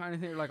probably the kind of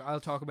thing like I'll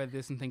talk about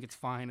this and think it's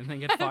fine and then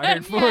get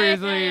fired for Yeah, it.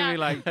 So yeah, you'd be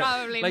like,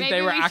 Probably. like Maybe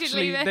they were we should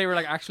leave it. they were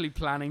like actually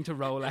planning to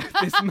roll out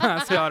this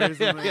mascot or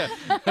something.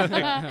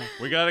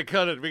 We gotta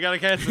cut it. We gotta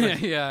cancel yeah,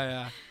 it.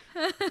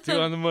 yeah. Two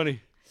on the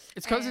money.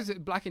 It's because it's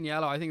black and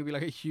yellow. I think it'd be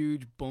like a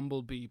huge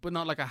bumblebee, but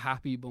not like a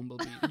happy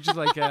bumblebee. Just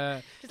like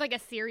a just like a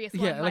serious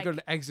one. yeah, like an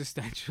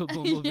existential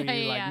bumblebee. Yeah,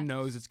 like yeah.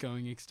 knows it's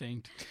going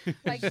extinct.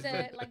 like the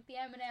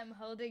M&M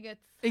holding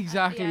its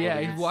Exactly. Yeah, Yeah,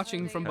 yeah. he's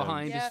watching from Holding-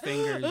 behind Yeah. his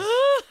fingers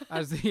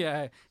as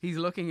he's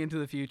looking into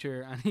the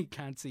future and he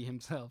can't see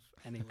himself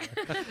anywhere.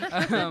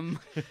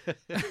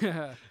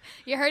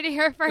 You heard it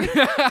here first,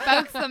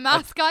 folks. The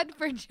mascot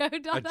for Joe A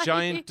Donnelly.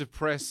 giant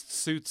depressed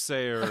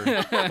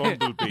soothsayer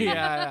bumblebee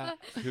yeah.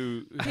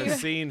 who has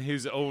seen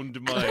his own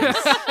demise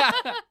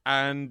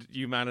and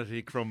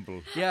humanity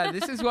crumble. Yeah,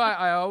 this is why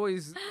I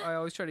always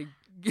try to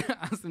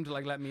ask them to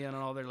like let me in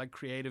on all their like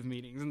creative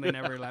meetings, and they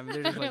never let me.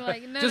 They're just You're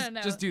like, like, no, just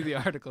no. just do the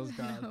articles,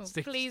 God. No,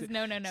 Stick, please, stick,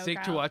 no, stick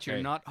to Carl. what you're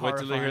Okay, not wait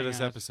till they hear horrifying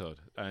this at. episode,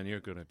 and you're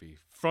going to be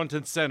front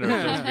and center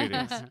of those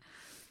meetings.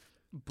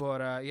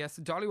 But yes,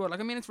 Dollywood. Like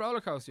I mean, it's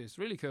roller coasters.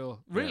 Really cool.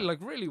 Really Yeah. like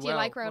really Do well. you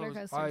like roller well,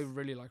 coasters? I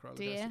really like roller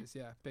Do you? coasters.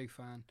 Yeah, big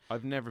fan.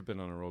 I've never been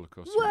on a roller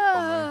coaster in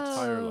my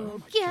entire Whoa!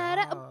 life. Get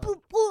up! God.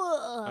 Boo,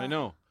 boo. I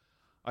know.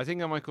 I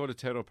think I might go to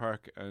Tato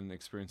Park and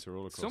experience a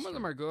roller coaster. Some of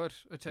them are good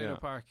at Tato Yeah.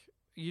 Park.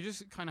 You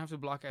just kind of have to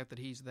block out that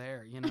he's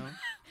there, you know.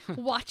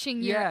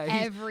 Watching your Yeah,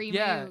 he's- every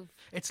yeah. move.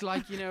 It's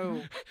like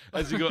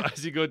as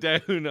you go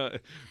down.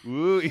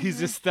 Woo, he's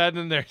just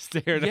standing there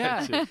staring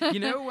yeah, at you. you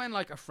know when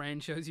like a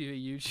friend shows you a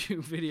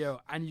YouTube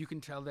video and you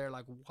can tell they're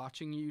like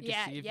watching you to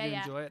Yeah, see if yeah, you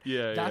yeah. enjoy it.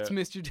 Yeah, That's yeah.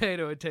 Mr.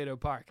 Tato at Tato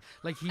Park.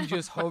 Like he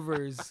just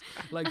hovers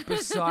like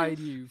beside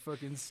you,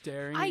 fucking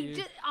staring at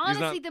you.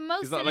 Honestly, the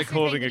most he's not, like, sinister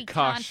holding thing a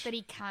that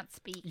he can't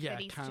speak. Yeah,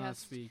 that he's cannot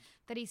just, speak.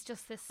 That he's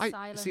just this I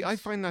silent. see. I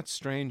find that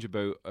strange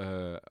about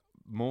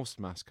most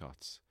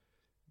mascots.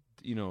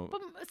 You know.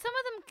 But some of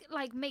them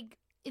like make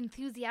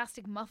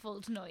enthusiastic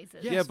muffled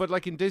noises. Yeah. Yeah, but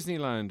like in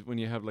Disneyland, when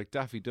you have like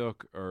Daffy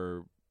Duck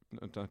or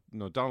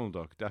no Donald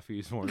Duck, Daffy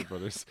is Warner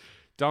Brothers,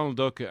 Donald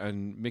Duck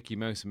and Mickey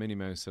Mouse and Minnie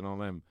Mouse and all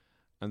them,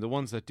 and the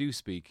ones that do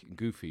speak,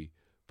 Goofy,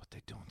 but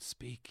they don't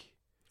speak.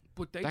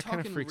 But they That talk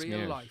kinda in freaks me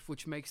real out. life,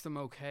 which makes them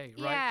okay,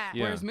 Yeah. right?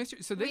 Yeah. Whereas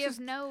Mr. So this we is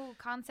have no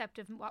concept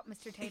of what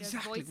Mr. Tato's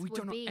exactly voice we would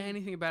don't know be.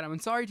 anything about him. I'm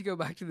sorry to go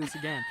back to this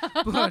again,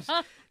 but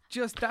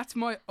just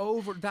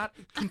that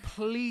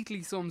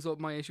completely sums up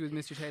my issue with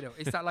Mr. Tato.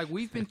 It's that like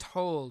we've been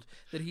told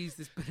that he's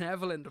this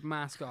benevolent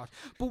mascot,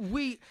 but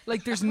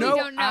there's no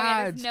don't know.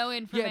 Yeah, there's ads. no Yeah,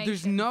 information.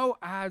 there's no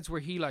ads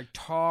where he like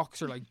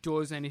talks or like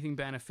does anything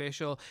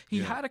beneficial. He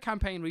Yeah. had a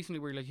campaign recently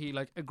where like he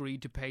like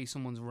agreed to pay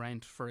someone's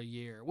rent for a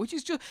year, which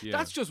is just Yeah.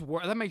 that's just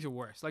that makes it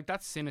worse. Like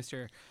that's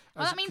sinister.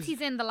 Well, that means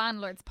he's in the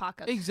landlord's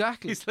pocket.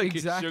 exactly. He's like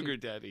exactly. a sugar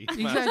daddy.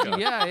 Exactly.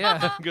 Yeah.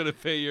 Yeah. I'm gonna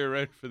pay your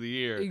rent for the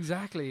year.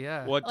 Exactly.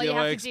 Yeah. What All do you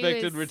have I to expect do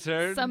in is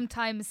return?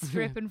 Sometimes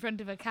strip in front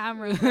of a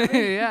camera.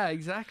 yeah.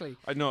 Exactly.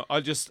 I know.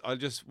 I'll just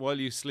while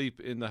you sleep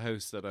in the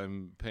house that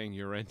I'm paying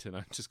your rent in,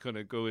 I'm just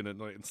gonna go in at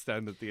night and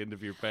stand at the end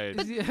of your bed.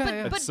 But, Yeah, but,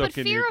 yeah. but, suck but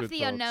in fear your of good the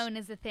thoughts. unknown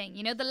is the thing.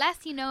 You know, the less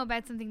you know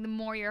about something, the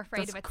more you're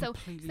afraid That's of it. So,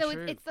 completely so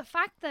true. it's the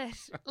fact that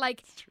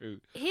like True.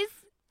 his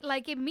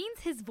like it means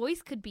his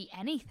voice could be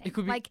anything. It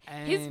could be like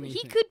he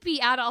anything. could be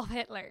Adolf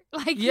Hitler.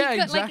 Like Yeah, he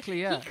could,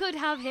 exactly, Like, yeah. he could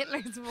have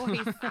Hitler's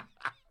voice.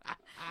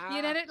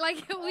 You know,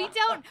 like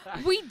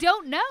we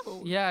don't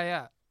know. Yeah.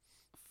 Yeah.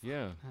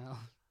 Yeah. Hell,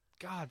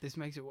 God, this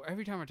makes it.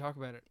 Every time I talk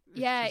about it. it's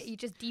Yeah, just- you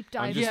just deep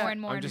I'm dive just, more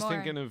and more I'm and just more.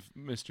 thinking of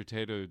Mr.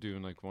 Tato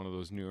doing like one of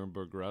those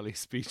Nuremberg rally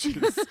speeches.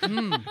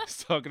 Mm.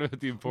 He's talking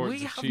about the importance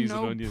We of have cheese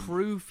no and onions.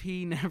 proof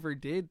he never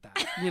did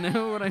that. You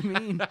know what I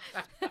mean?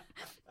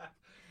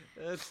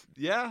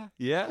 Yeah.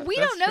 we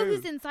that's don't know true.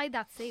 who's inside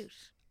that suit.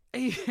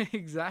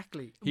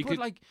 Exactly. He but could-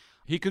 like,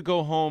 He could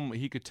go home.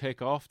 He could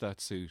take off that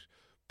suit,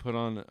 put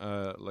on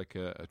like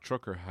a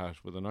trucker hat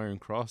with an iron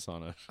cross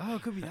on it. oh,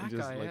 it could be that and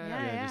just guy. like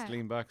yeah. just Yeah.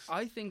 lean back.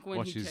 I think when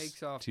watch he his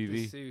takes off TV.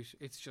 the suit,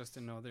 it's just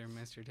another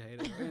Mr.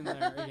 Tato in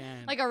there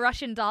again. Like a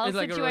Russian doll it's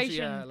like a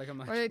situation. yeah, like a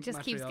where it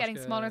just keeps getting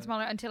matryoshka. smaller and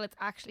smaller until it's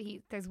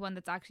actually there's one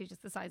that's actually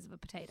just the size of a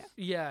potato,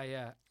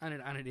 Yeah, and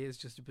it is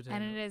just a potato.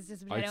 and it is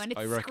just a I potato, and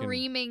I it's reckon-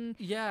 screaming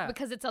Yeah.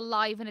 because it's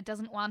alive and it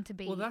doesn't want to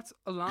be. Well, that's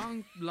a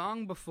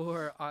long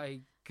before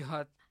I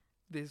got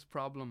this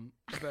problem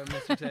about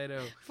Mr.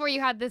 Tato. before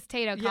you had this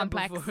Tato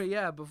complex.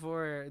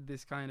 Before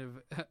this kind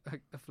of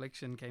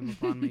affliction came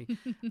upon me,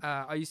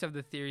 I used to have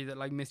the theory that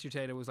like Mr.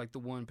 Tato was like the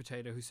one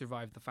potato who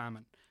survived the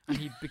famine, and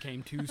he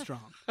became too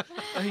strong.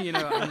 You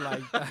know, I'm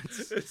like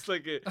that's It's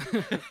like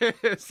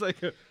it's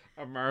like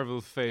a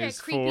Marvel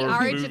Phase creepy 4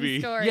 origin movie.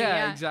 story.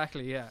 yeah,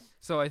 exactly, yeah.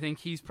 So I think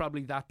he's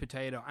probably that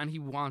potato, and he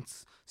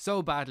wants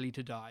so badly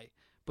to die,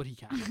 but he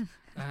can't.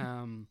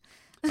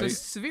 So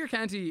Sevier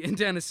County in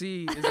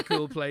Tennessee is a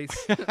cool place.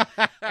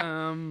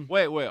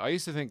 Wait. I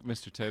used to think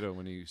Mr. Tato,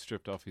 when he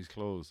stripped off his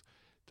clothes,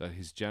 that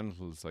his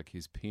genitals, like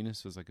his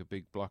penis, was like a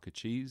big block of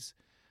cheese,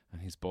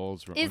 and his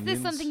balls were Is onions.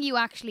 this something you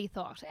actually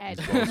thought, Ed?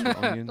 His balls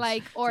were onions.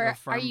 Like, a or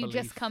firm are you belief.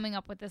 just coming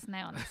up with this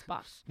now on the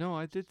spot? No,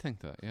 I did think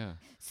that. Yeah.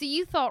 So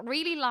you thought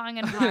really long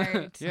and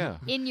hard Yeah.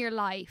 in your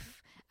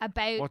life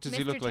about What does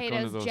he Mr. look like under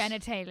Tato's those-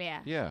 genitalia.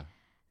 Yeah.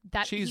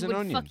 That Cheese he and would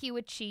onion. fuck you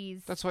with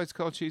cheese. That's why it's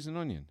called cheese and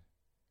onion.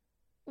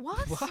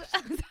 What? What?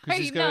 I'm Because sorry,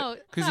 he's no.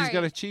 got a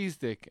sorry. cheese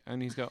dick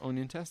and he's got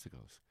onion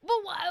testicles. But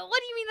what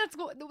do you mean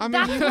I mean,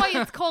 that's why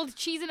it's called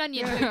cheese and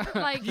onion.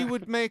 Like, You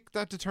would make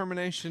that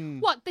determination.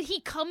 what? That he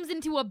comes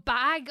into a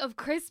bag of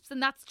crisps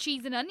and that's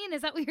cheese and onion?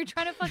 Is that what you're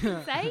trying to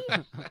fucking say?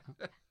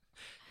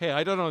 Hey,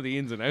 I don't know the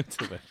ins and outs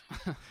of it.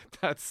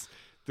 That's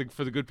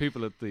for the good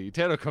people at the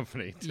Tato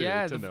Company to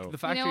the know. You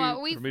factory. know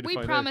what? for me to We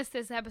find promised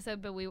this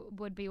episode, but we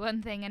would be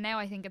one thing, and now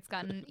I think it's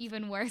gotten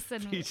even worse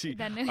than. PG.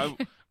 than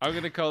I'm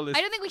going to call this.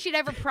 I don't think we should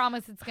ever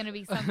promise it's going to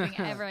be something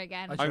ever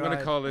again. I I'm going to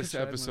tried. call I this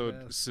tried my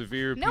episode best.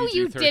 severe No, PG-13.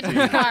 you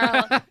didn't,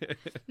 Carl.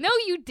 No,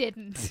 you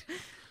didn't.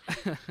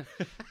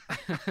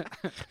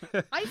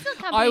 I still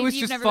can't I believe was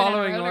you've just never been on a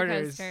following roller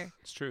orders. coaster.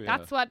 It's true. Yeah.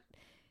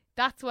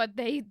 That's what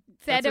they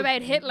said That's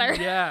about Hitler.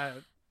 Yeah,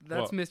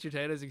 that's What? Mr.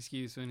 Tato's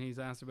excuse when he's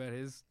asked about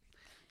his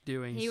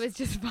doings. He was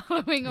just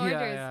following orders,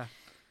 Yeah,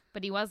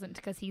 but he wasn't,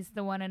 because he's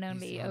the one and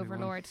only the only one.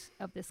 overlord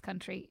of this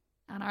country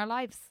and our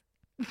lives.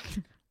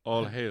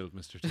 All hail,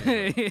 Mr.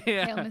 Tato,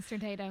 yeah. Hail, Mr.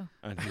 Tato.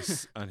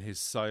 and his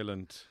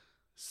silent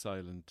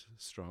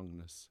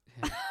strongness.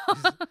 Yeah.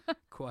 His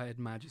quiet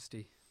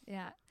majesty.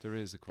 Yeah, There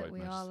is a that quiet we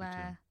majesty all. to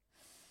him.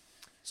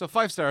 So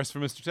 5 stars for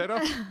Mr. Tato.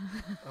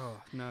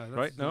 Oh no, that's,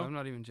 Right, no? I'm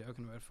not even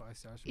joking about 5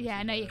 stars. for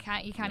Yeah, Mr. no, you Tato.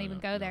 can't No, even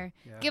no, go no. there.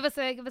 Yeah. Give us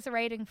a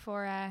rating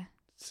for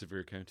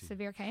Severe County.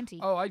 Severe County.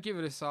 Oh, I'd give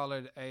it a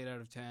solid 8 out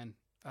of 10.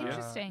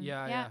 Interesting,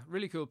 Yeah, yeah.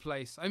 really cool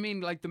place. I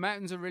mean, like the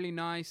mountains are really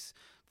nice.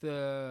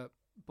 The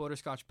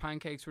butterscotch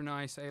pancakes were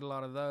nice. I ate a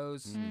lot of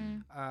those.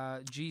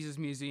 Jesus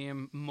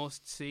Museum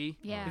must see.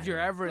 Yeah. If you're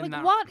ever in Like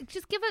that. what?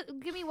 Just give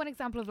me one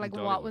example of like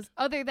what Dollywood. was,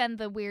 other than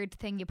the weird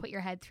thing you put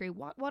your head through.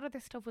 What other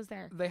stuff was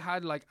there? They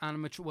had like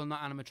well,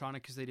 not animatronic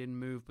because they didn't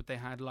move, but they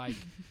had like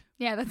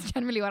Yeah, that's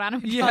generally what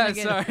animatronic yeah,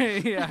 is. sorry,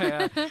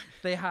 yeah.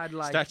 They had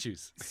like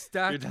Statues.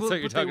 That's what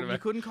you're talking You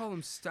about. couldn't call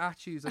them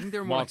statues. I think they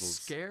were more like Models.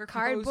 scarecrows.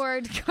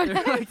 Cardboard. They're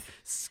like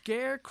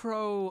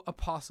scarecrow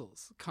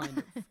apostles, kind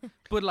of.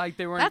 But like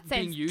they weren't That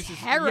being sounds used as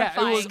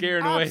terrifying. it was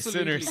Scaring away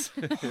absolutely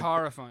sinners.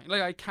 horrifying.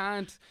 Like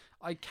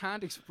I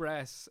can't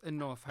express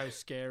enough how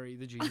scary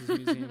the Jesus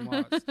Museum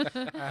was.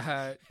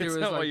 There It's was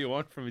not like, what you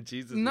want from a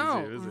Jesus no,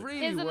 museum, is it?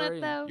 really Isn't worrying.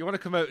 it though? You want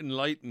to come out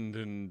enlightened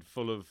and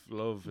full of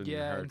love and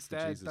Yeah, heart for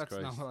instead Jesus that's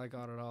Christ. not what I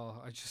got at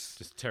all. I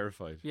just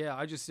terrified. yeah,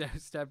 I just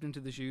stepped into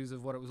the shoes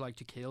of what it was like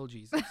to kill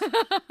Jesus,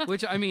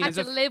 which I mean Had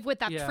is to live with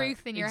that yeah,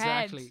 truth in your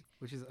exactly, head.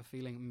 which is a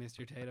feeling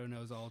Mr. Tato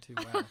knows all too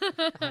well.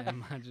 I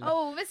imagine.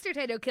 Oh, Mr.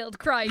 Tato killed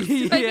Christ.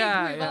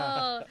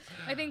 Yeah,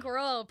 I think we're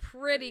all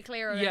pretty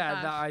clear about yeah,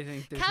 that. that I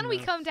think. there's Can we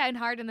no- come down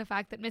hard on the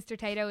fact that Mr.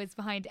 Tato is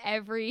behind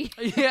every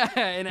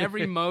Yeah, in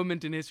every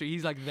moment in history,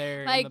 he's like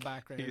there in the Like,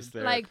 background. He's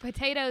there. like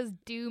potatoes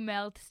do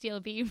melt steel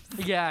beams?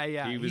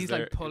 Yeah, He was he's there,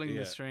 like pulling yeah.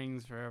 the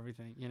strings for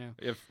everything, you know.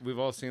 If we've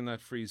all seen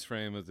that freeze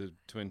frame of the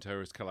Twin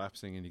Towers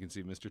collapsing, and you can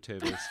see Mr.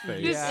 Tato's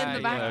face. Just in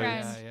the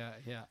background.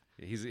 Yeah.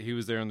 He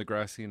was there on the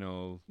grassy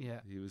knoll. Yeah.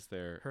 He was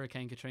there.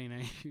 Hurricane Katrina.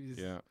 He was,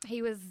 Yeah,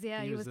 He was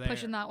He was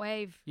pushing there. that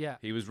wave. yeah.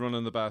 he was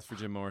running the bath for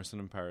Jim Morrison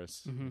in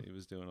Paris. Mhm. He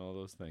was doing all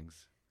those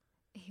things.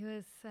 He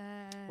was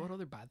What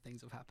other bad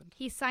things have happened?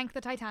 he sank the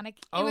Titanic.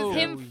 It Oh, was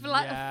him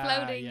yeah,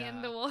 floating yeah.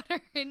 in the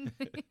water.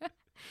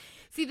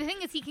 See, the thing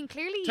is, he can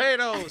clearly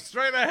Tato,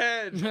 straight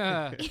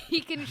ahead. he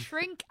can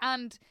shrink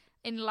and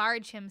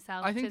enlarge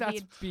himself. I think to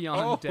that's the,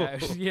 beyond Oh.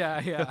 doubt.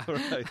 Yeah.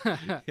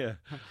 Right. Yeah.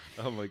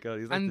 Oh my God.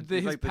 He's like And he's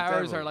his like the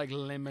powers devil. are like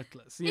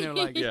limitless. You know,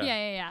 like Yeah.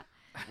 yeah.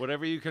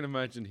 Whatever you can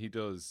imagine, he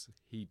does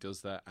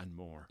that and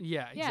more.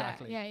 yeah,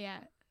 exactly. Yeah.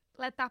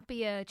 Let that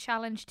be a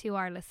challenge to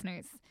our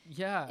listeners.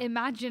 Yeah.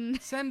 Imagine.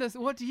 Send us.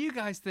 What do you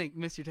guys think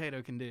Mr.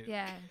 Tato can do?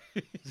 Yeah.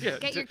 Yeah.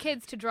 Get your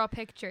kids to draw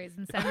pictures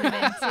and send them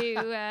in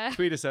to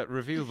Tweet us at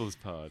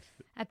RevealableSpod.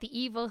 at the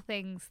evil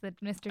things that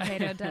Mr.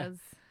 Tato does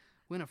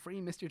Win a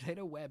free Mr.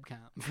 Tato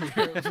webcam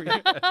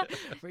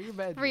for your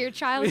bedroom. for your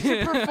child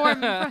to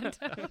perform in front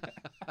of.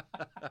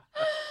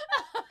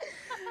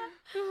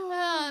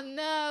 Oh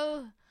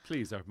no!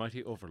 Please, our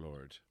mighty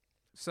overlord.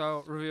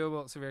 So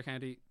reviewable, Severe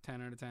County,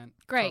 10 out of 10.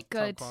 Great, Top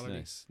good.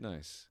 quality.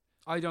 Nice.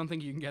 I don't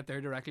think you can get there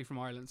directly from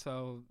Ireland,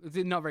 so it's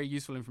not very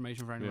useful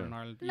information for anyone Yeah. in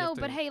Ireland. You No, have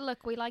to- but hey,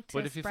 look, we like to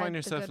But if you spread find the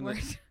yourself good in word.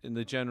 in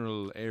the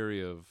general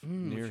area of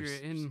near, if you're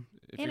in,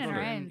 if In you're and going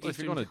around. to, if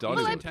you're going to Well,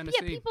 Well, Dollywood, in Tennessee.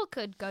 yeah, people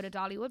could go to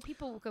Dollywood.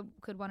 People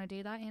could want to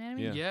do that. You know what I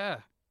mean? Yeah. yeah.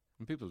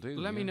 and people do.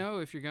 Let me yeah. know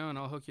if you're going.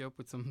 I'll hook you up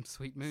with some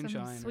sweet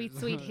moonshine. or-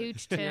 sweet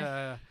hooch to-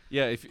 yeah.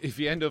 Yeah, if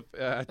you end up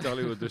at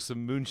Dollywood, there's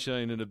some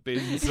moonshine in a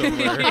bin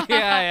somewhere.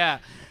 yeah.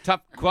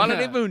 Top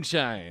quality Yeah.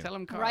 moonshine, Tell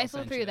him Carl Rifle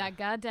sent through you. that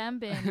goddamn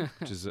bin.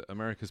 which is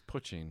America's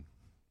poaching.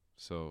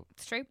 So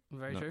It's true.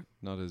 Very not, true.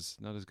 not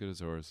as good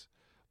as ours,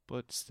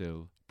 but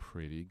still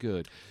pretty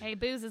good. Hey,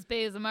 booze is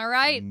booze. Am I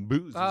right?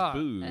 Booze Ah. is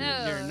booze.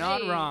 Oh, You're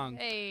not hey, wrong.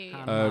 Hey.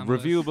 Hannah.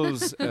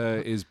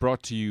 Reviewables is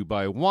brought to you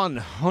by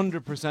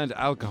 100%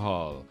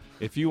 alcohol.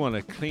 If you want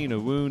to clean a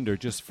wound or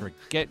just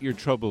forget your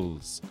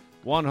troubles,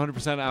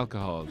 100%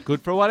 alcohol.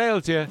 Good for what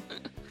ails you.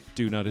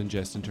 Do not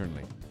ingest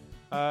internally.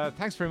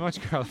 Thanks very much,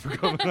 Carl, for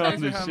coming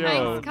on the Thanks,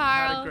 show.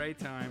 Carl. Had a great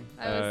time.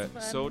 That was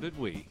fun. So did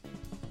we.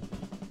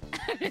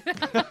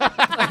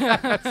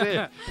 That's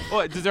it.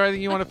 What, is there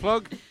anything you want to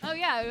plug? Oh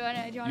yeah, do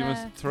you You want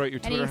want to throw out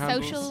your any Twitter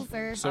handles? socials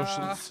or?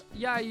 Socials.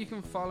 Yeah, you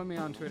can follow me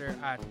on Twitter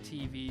at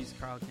TV's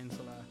Carl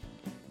Kinsella.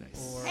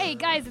 Nice. Or, Hey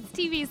guys, it's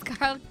TV's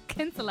Carl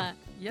Kinsella.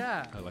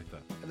 Yeah, I like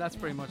that. that's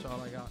pretty much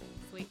all I got.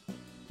 Sweet.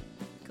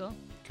 Cool.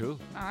 Cool.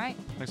 All right.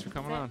 Thanks for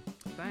coming on.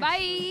 Thanks.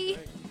 Bye.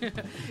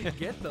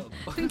 Get them.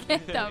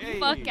 Get the Hey.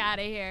 fuck out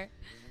of here.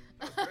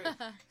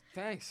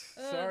 Thanks.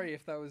 Sorry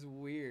if that was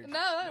weird. No,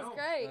 that was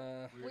great.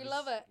 We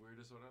love it.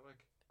 Weirdest one I like.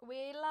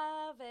 We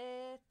love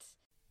it.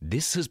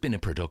 This has been a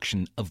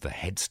production of the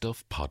Head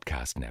Stuff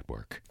Podcast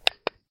Network.